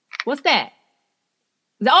 What's that?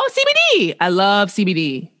 Oh, CBD. I love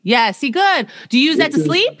CBD. Yeah. See, good. Do you use that to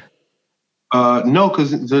sleep? No,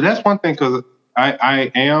 so that's one thing, because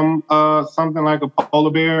I am something like a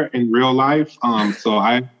polar bear in real life. So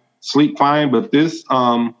I sleep fine, but this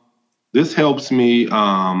helps me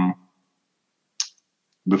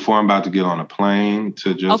before I'm about to get on a plane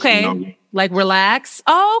to just like relax.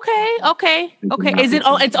 Oh, okay. Is it?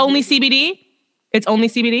 Oh, it's only CBD. It's only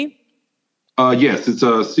CBD. Yes, it's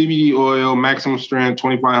a CBD oil, maximum strength,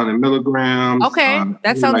 2,500 milligrams. Okay,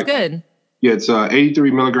 that sounds good. Yeah, it's 83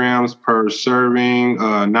 milligrams per serving,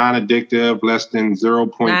 non-addictive, less than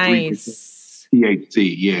 0.3%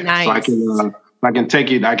 THC. Yeah, nice. So I can take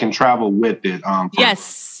it. I can travel with it.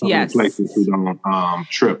 Yes. Places who don't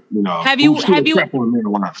trip. Have you trip on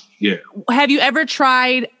marijuana? Yeah. Have you ever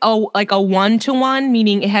tried a 1-to-1,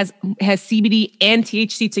 meaning it has CBD and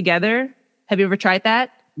THC together? Have you ever tried that?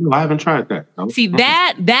 No, I haven't tried that. No. See,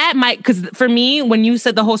 that might, because for me, when you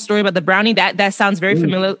said the whole story about the brownie, that sounds very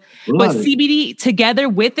familiar. Right. But CBD together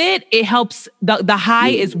with it helps. The high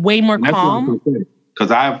is way more calm.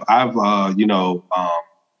 Because I've because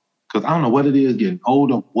I don't know what it is, getting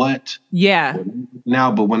older, what? Yeah.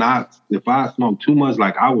 Now, but if I smoke too much,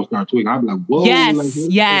 like I will start tweaking. I'll be like, whoa.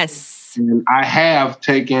 Yes. And I have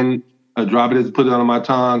taken a drop of this, put it on my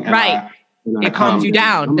tongue. And right. It calms you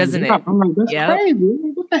down, doesn't it? I'm like, that's crazy.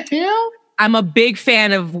 What the hell? I'm a big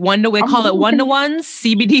fan of we call it 1-to-1s,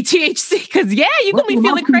 CBD, THC, because you can be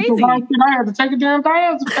feeling crazy. I had to take a damn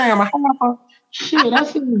diazepam. Shit, I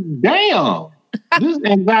said, damn. This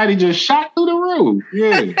anxiety just shot through the roof.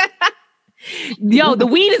 Yeah. Yo, the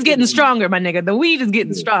weed is getting stronger, my nigga. The weed is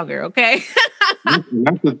getting stronger, okay?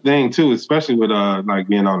 That's the thing, too, especially with like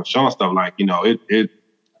being on the show and stuff. Like, it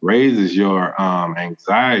raises your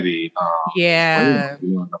anxiety. Yeah. You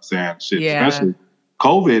know what I'm saying? Shit, especially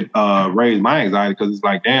COVID raised my anxiety, because it's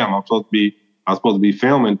like, damn, I was supposed to be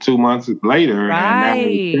filming 2 months later.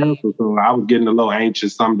 Right. And that was so I was getting a little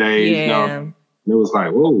anxious some days. Yeah. And it was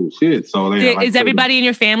like, whoa, shit. So is everybody in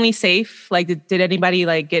your family safe? Like, did anybody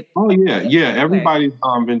like get? Oh yeah. Everybody's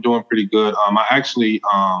been doing pretty good. I actually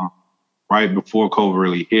right before COVID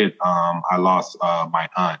really hit, I lost my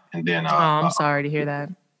aunt, and then I'm sorry to hear that.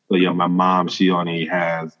 So yeah, my mom, she only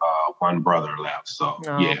has one brother left. So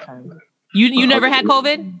yeah. Okay. You never had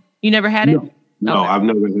COVID? You never had it? No, okay. I've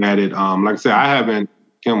never had it. Like I said, I haven't.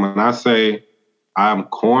 Kim, when I say I'm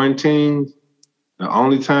quarantined, the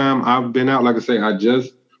only time I've been out, like I say, I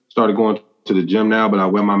just started going to the gym now, but I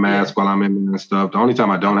wear my mask while I'm in there and stuff. The only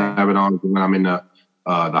time I don't have it on is when I'm in the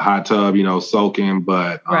hot tub, soaking.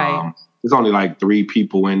 But there's only like 3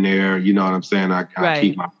 people in there. You know what I'm saying? I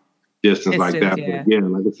keep my distance like that. Yeah. But yeah,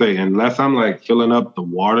 like I say, unless I'm like filling up the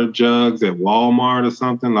water jugs at Walmart or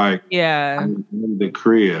something, like I'm in the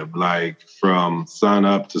crib, like from sun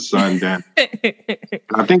up to sundown.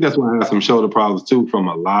 I think that's why I have some shoulder problems too, from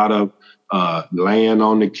a lot of laying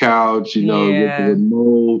on the couch, with the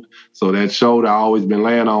remote. So that shoulder I always been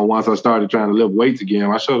laying on. Once I started trying to lift weights again,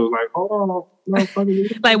 my shoulder was like, oh, like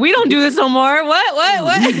we don't do this no more. What?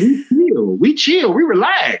 We chill. We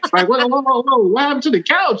relax. Like, whoa, what happened to the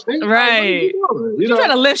couch? Right. Like, you trying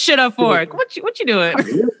to lift shit up for it. What you doing?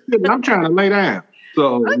 I'm trying to lay down.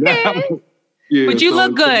 So okay. Now, but you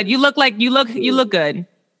look good. You look good.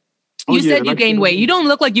 You said you gained weight. You don't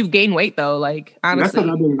look like you've gained weight though. Like honestly,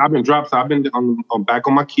 that's I've been dropped. So I've been I'm back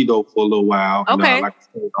on my keto for a little while. Okay. Like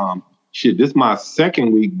I said, this is my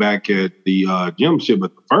second week back at the gym.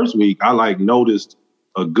 But the first week I like noticed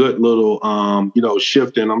a good little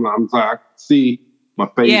shifting. I'm like, I see my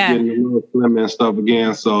face getting a little slim and stuff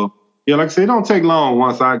again. So yeah, like I said, it don't take long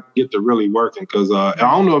once I get to really working, because I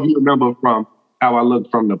don't know if you remember from how I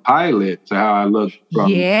looked from the pilot to how I looked from...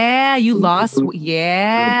 Yeah, you lost...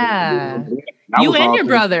 Yeah. You and your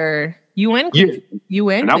brother. You and...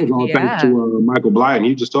 And I was all thanks to Michael Blyton.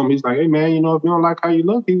 He just told me, he's like, hey, man, if you don't like how you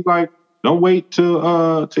look, he's like, don't wait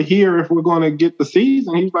to hear if we're going to get the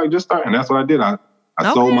season. He's like, just start. And that's what I did. I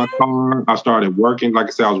sold my car. I started working. Like I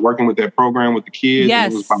said, I was working with that program with the kids.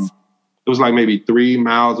 Yes. It was like maybe 3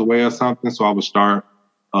 miles away or something. So I would start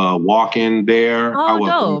walking there. I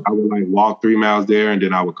would like walk 3 miles there, and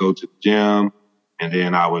then I would go to the gym, and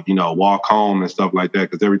then I would, walk home and stuff like that,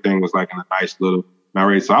 because everything was like in a nice little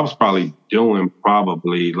rate. So I was probably doing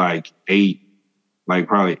like 8-9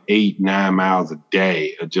 miles a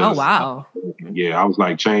day. Oh, wow. Yeah, I was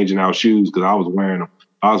like changing out shoes because I was wearing them.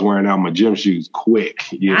 I was wearing out my gym shoes quick.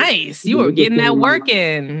 Yeah. Nice. You were getting that work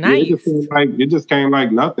in. Nice. It just came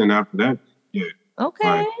like nothing after that. Yeah. Okay.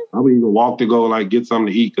 Like, I would even walk to go like get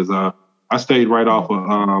something to eat, because I stayed right off of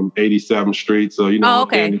 87th Street. So,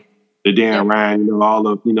 okay. The Dan Ryan, all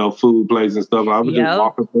the, food places and stuff. I would just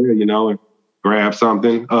walk up there, and grab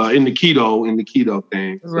something in the keto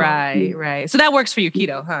thing. So, right. So that works for you,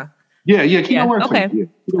 keto, huh? Yeah, keto works for me. Yeah.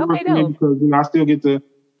 Keto works for me because I still get to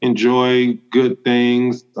enjoy good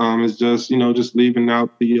things. It's just, just leaving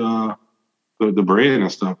out the bread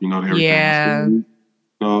and stuff, everything. Yeah.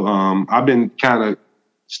 So, I've been kind of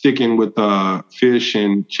sticking with fish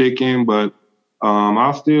and chicken, but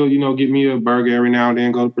I'll still, get me a burger every now and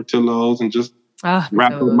then, go to Portillo's and just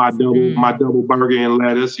wrap up my double burger and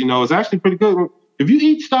lettuce. It's actually pretty good. If you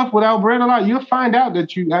eat stuff without bread a lot, you'll find out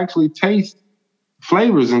that you actually taste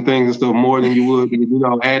flavors and things and stuff more than you would,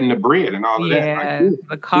 adding the bread and all of that. Yeah,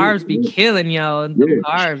 the carbs be killing y'all. The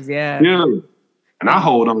carbs, yeah. And I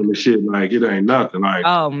hold on to shit like it ain't nothing. Like,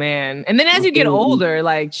 oh man! And then as you get older,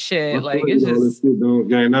 like shit, like it's just shit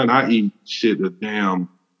ain't nothing. I eat shit the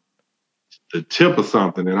tip of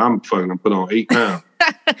something, and I'm fucking put on 8 pounds.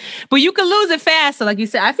 But you can lose it faster, like you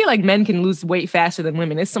said. I feel like men can lose weight faster than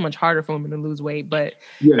women. It's so much harder for women to lose weight, but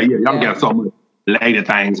y'all got so much later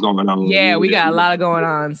things going on. Yeah, we got a lot of going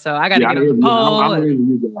on, so I got to get on the pole.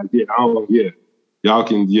 Y'all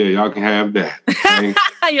can have that.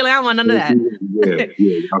 You're like, I want none of that.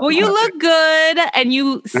 Well, you look good and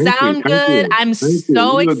you sound good. I'm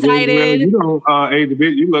so excited. You don't age a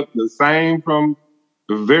bit. You look the same from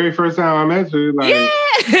the very first time I met you. Like,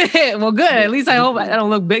 yeah. Well, good. At least I hope I don't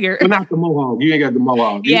look bigger. But not the mohawk. You ain't got the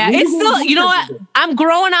mohawk. Yeah, it's still, you know what? I'm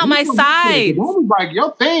growing out my sides. That was like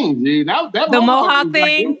your thing, dude. That the mohawk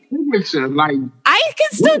thing. Like, I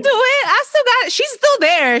can still do it. I still got it. She's still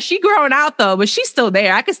there. She growing out though, but she's still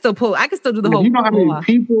there. I can still do the whole. You know how many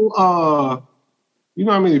people? You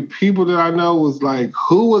know how many people that I know was like,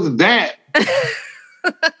 who was that?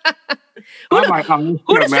 Who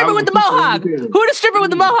the stripper with the mohawk? Who the stripper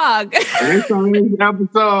with the mohawk? They saw this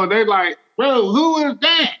episode. They like, bro, who is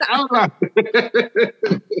that? I was like,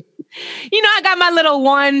 I got my little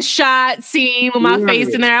one shot scene with my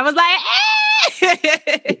face in there. I was like,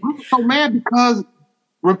 eh. I'm so mad because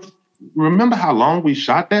remember how long we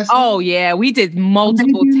shot that scene? Oh yeah, we did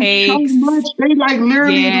multiple takes. So much. They like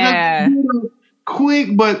literally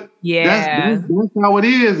quick, but that's how it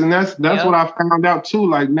is, and that's what I found out too.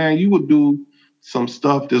 Like, man, you would do some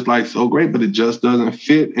stuff that's like so great, but it just doesn't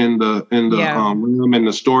fit in the realm and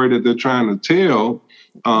the story that they're trying to tell,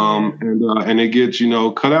 and it gets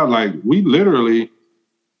cut out. Like, we literally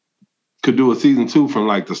could do a season 2 from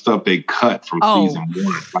like the stuff they cut from season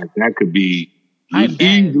 1. Like, that could be.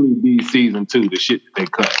 Easily be season 2, the shit that they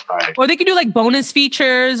cut. Like, or they could do like bonus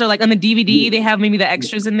features, or like on the DVD, they have maybe the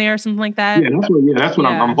extras in there or something like that. Yeah, that's what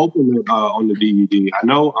I'm hoping that on the DVD. I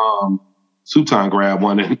know Sultan grabbed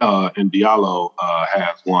one and Diallo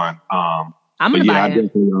has one. I'm gonna buy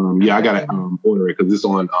it. I gotta order it because it's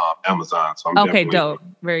on Amazon. So I'm dope.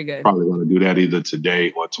 Very good. Probably gonna do that either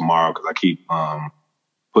today or tomorrow because I keep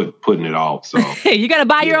putting it off. So you gotta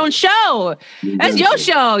buy your own show. That's your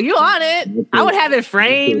show. You on it. I would have it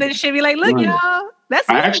framed and shit. Be like, look, y'all. That's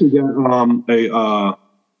it. I actually got a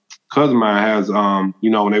cousin of mine has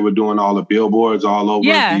when they were doing all the billboards all over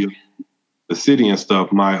the city and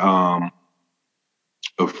stuff. My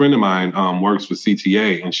a friend of mine works for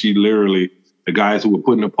CTA, and she literally, the guys who were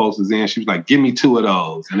putting the posters in, she was like, give me 2 of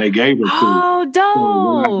those. And they gave her 2. Oh,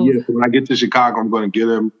 dope. So when I get to Chicago, I'm going to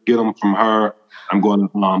get them from her. I'm going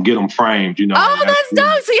to get them framed, Oh, that's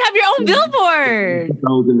dope. So you have your own billboard.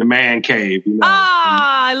 Those in the man cave, Oh,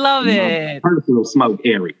 I love it. Personal smoke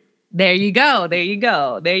area. There you go.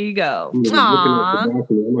 Aww. I'm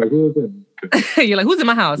like, who is that? You're like, who's in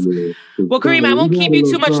my house? Yeah. Well, Kareem, I won't keep you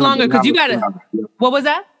too much longer because you got to... What was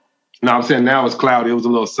that? No, I'm saying now it's cloudy. It was a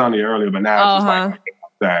little sunny earlier, but now it's just like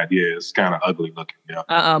outside. Yeah, it's kind of ugly looking.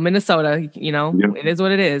 Yeah. Minnesota, it is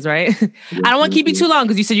what it is, right? I don't want to keep you too long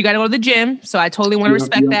because you said you got to go to the gym, so I totally want to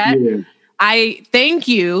respect that. Yeah. I thank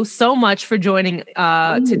you so much for joining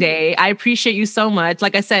today. I appreciate you so much.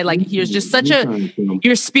 Like I said, like you're just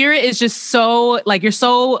your spirit is just so like, you're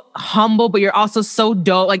so humble, but you're also so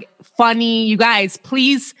dope, like funny. You guys,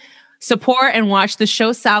 please support and watch the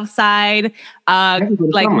show Southside.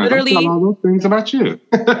 Like literally all those things about you.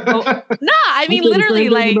 No, I mean literally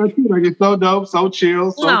like you're so dope, so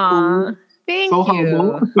chill, so cool. Thank so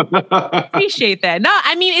you. Appreciate that. No,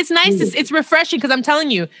 I mean, it's nice. It's refreshing because I'm telling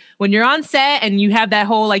you, when you're on set and you have that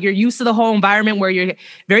whole, like, you're used to the whole environment where you're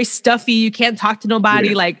very stuffy, you can't talk to nobody.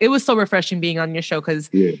 Yeah. Like, it was so refreshing being on your show because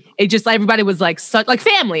it just, everybody was like, such like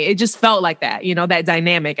family. It just felt like that, you know, that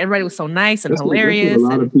dynamic. Everybody was so nice and hilarious. That's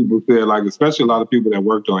what a lot of people said, like, especially a lot of people that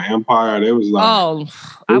worked on Empire. They was like,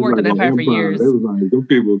 I worked on Empire for years. They was like, those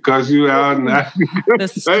people cuss you out. And the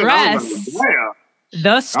stress.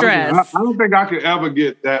 The stress. I don't think I could ever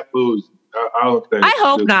get that boost. I don't think. I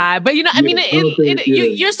hope not. But, you know, I mean,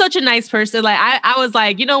 you're such a nice person. Like, I was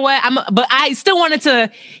like, you know what? But I still wanted to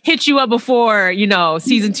hit you up before, you know,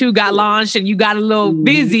 season 2 got launched and you got a little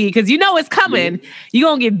busy because you know it's coming. You're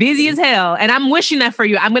going to get busy as hell. And I'm wishing that for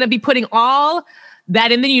you. I'm going to be putting all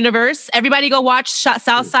that in the universe. Everybody go watch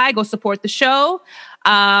Southside. Go support the show.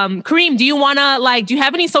 Kareem, do you want to, like, do you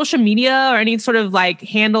have any social media or any sort of, like,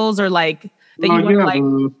 handles or, like, that you want to like?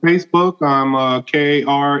 Facebook, I'm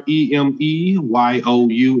KREMEYOUNG.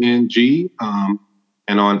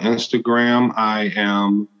 And on Instagram, I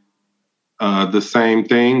am the same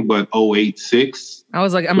thing, but 086.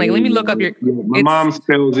 I'm like, let me look up your. My mom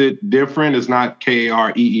spells it different. It's not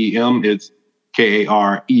KAREEM. It's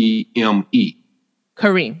KAREME.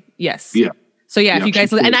 Kareem, yes. Yeah. So yeah, if you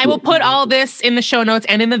guys, and I will put all this in the show notes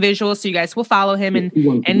and in the visuals, so you guys will follow him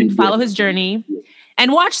and follow his journey.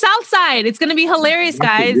 And watch Southside. It's going to be hilarious,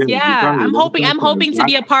 guys. Yeah, I'm hoping to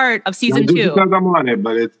be a part of season 2 because I'm on it.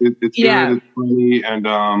 But it's good, it's funny, and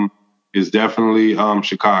it's definitely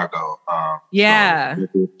Chicago. Yeah,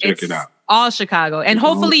 so check it out. All Chicago, and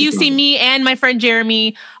hopefully you see me and my friend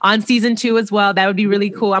Jeremy on season 2 as well. That would be really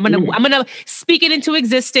cool. I'm gonna speak it into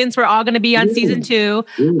existence. We're all gonna be on season 2.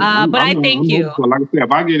 But I thank you. Like I said,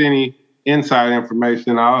 if I get any inside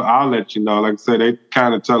information, I'll let you know. Like I said, they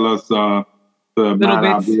kind of tell us. To mind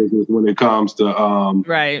our business when it comes to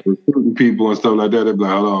recruiting people and stuff like that. They're like,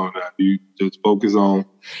 hold on, now, you just focus on.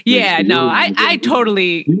 Yeah, no, I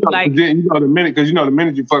totally like. Then, the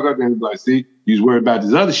minute you fuck up, then it's like, see, you was worried about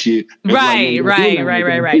this other shit. Right.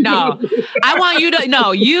 No, I want you to.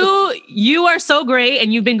 No, you are so great,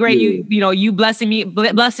 and you've been great. Yeah. You blessing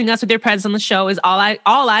us with your presence on the show is all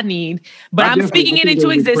I need. But I'm speaking it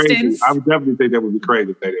into existence. I would definitely think that would be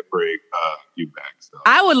crazy if they didn't bring you back. So.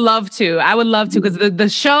 I would love to because the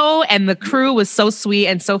show and the crew was so sweet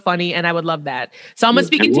and so funny, and I would love that. So I'm gonna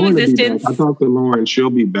speak into existence. I talked to Lauren;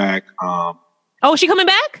 she'll be back. Is she coming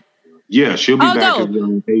back? Yeah, she'll be back as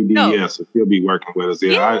ADS, so she'll be working with us.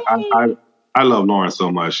 Yeah, I love Lauren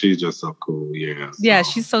so much. She's just so cool. Yeah. Yeah,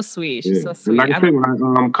 she's so sweet. She's so sweet. And like I said,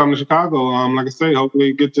 when I come to Chicago, like I say,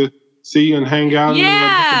 hopefully get to see you and hang out.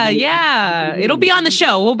 Yeah. It'll be on the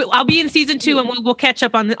show. I'll be in season 2 and we'll catch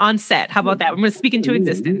up on set. How about that? I'm going to speak into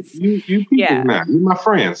existence. You you're my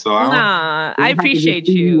friend. So I appreciate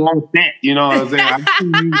you. On set, you know what I'm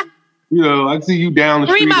saying? I see you down the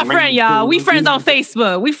street. My friend, y'all. We friends on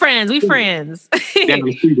Facebook. We friends. Down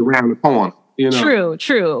the street around the corner.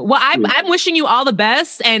 True. Well, I'm wishing you all the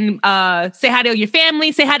best and say hi to your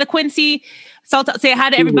family. Say hi to Quincy. So say hi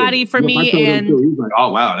to everybody for me. And he's like,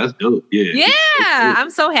 oh wow, that's dope. Yeah, I'm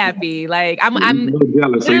so happy. Like I'm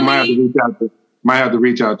jealous. So you might have to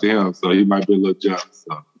reach out to him. So he might be a little jealous.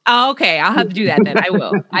 So. Oh, okay, I'll have to do that then. I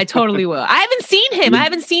will. I totally will. I haven't seen him. I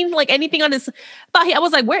haven't seen like anything on his. I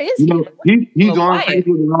was like, where is he? He's on Facebook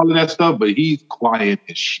and all of that stuff, but he's quiet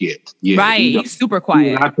as shit. Yeah, right. He's super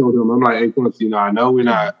quiet. I told him, I'm like, hey, Quincy, I know we're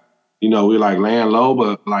not, we're like laying low,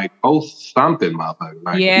 but like post something, motherfucker.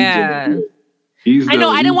 Like, I know.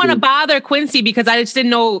 I didn't want to bother Quincy because I just didn't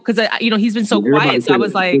know because he's been so quiet. So I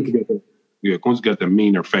was like, Quincy's got the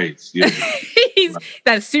meaner face. Yeah, he's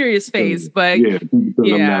that serious face. But people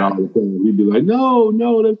tell him that all the time. He'd be like, no,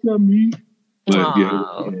 that's not me. But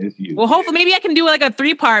it's you. Well, hopefully, maybe I can do like a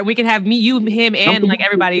 3-part. We can have me, you, him, and like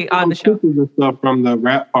everybody on the show. And stuff from the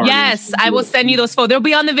rap party. Yes, I will send you those photos. They'll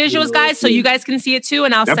be on the visuals, guys, so you guys can see it too,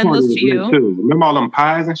 and I'll send those to you. Too. Remember all them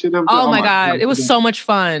pies and shit? Oh my God, it was so much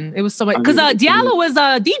fun. It was so much because Diallo was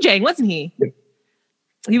DJing, wasn't he? Yeah.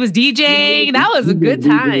 He was DJing. That was a good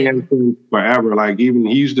time. Forever, like even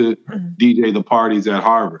he used to DJ the parties at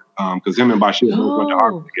Harvard. because him and Bashir both went to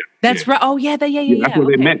Harvard together. That's right. Oh yeah, yeah. That's where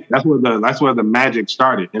they met. That's where the magic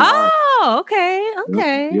started. Okay.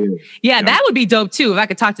 Yeah, that would be dope too if I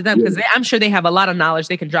could talk to them, because I'm sure they have a lot of knowledge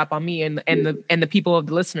they can drop on me and the people of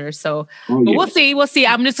the listeners. So we'll see.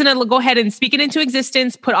 I'm just gonna go ahead and speak it into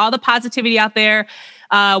existence, put all the positivity out there.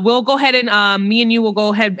 We'll go ahead and me and you will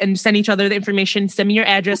go ahead and send each other the information. Send me your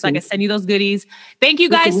address so I can send you those goodies. Thank you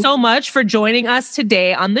guys so much for joining us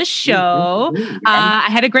today on the show. I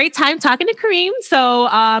had a great time talking to Kareem. So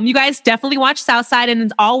you guys definitely watch Southside. And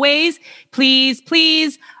as always, please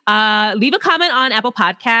leave a comment on Apple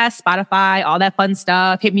Podcasts, Spotify, all that fun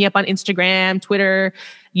stuff. Hit me up on Instagram, Twitter.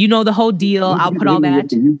 You know the whole deal. I'll put all that.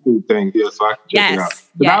 The YouTube thing, so I can check it out.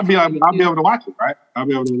 I'll be able to watch it, right? I'll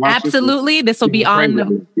be able to watch it. Absolutely. This will be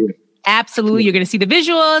on. Absolutely. You're going to see the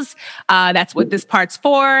visuals. That's what this part's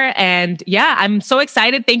for. And yeah, I'm so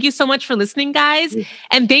excited. Thank you so much for listening, guys.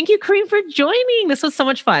 And thank you, Kareem, for joining. This was so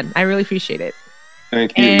much fun. I really appreciate it.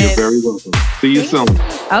 Thank you. You're very welcome. See you soon.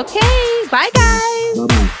 Okay. Bye, guys.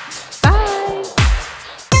 Bye-bye. Bye.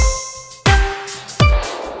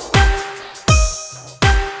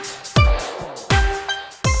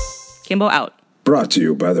 Kimbo out. Brought to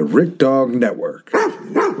you by the Rick Dog Network.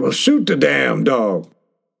 Well, shoot the damn dog.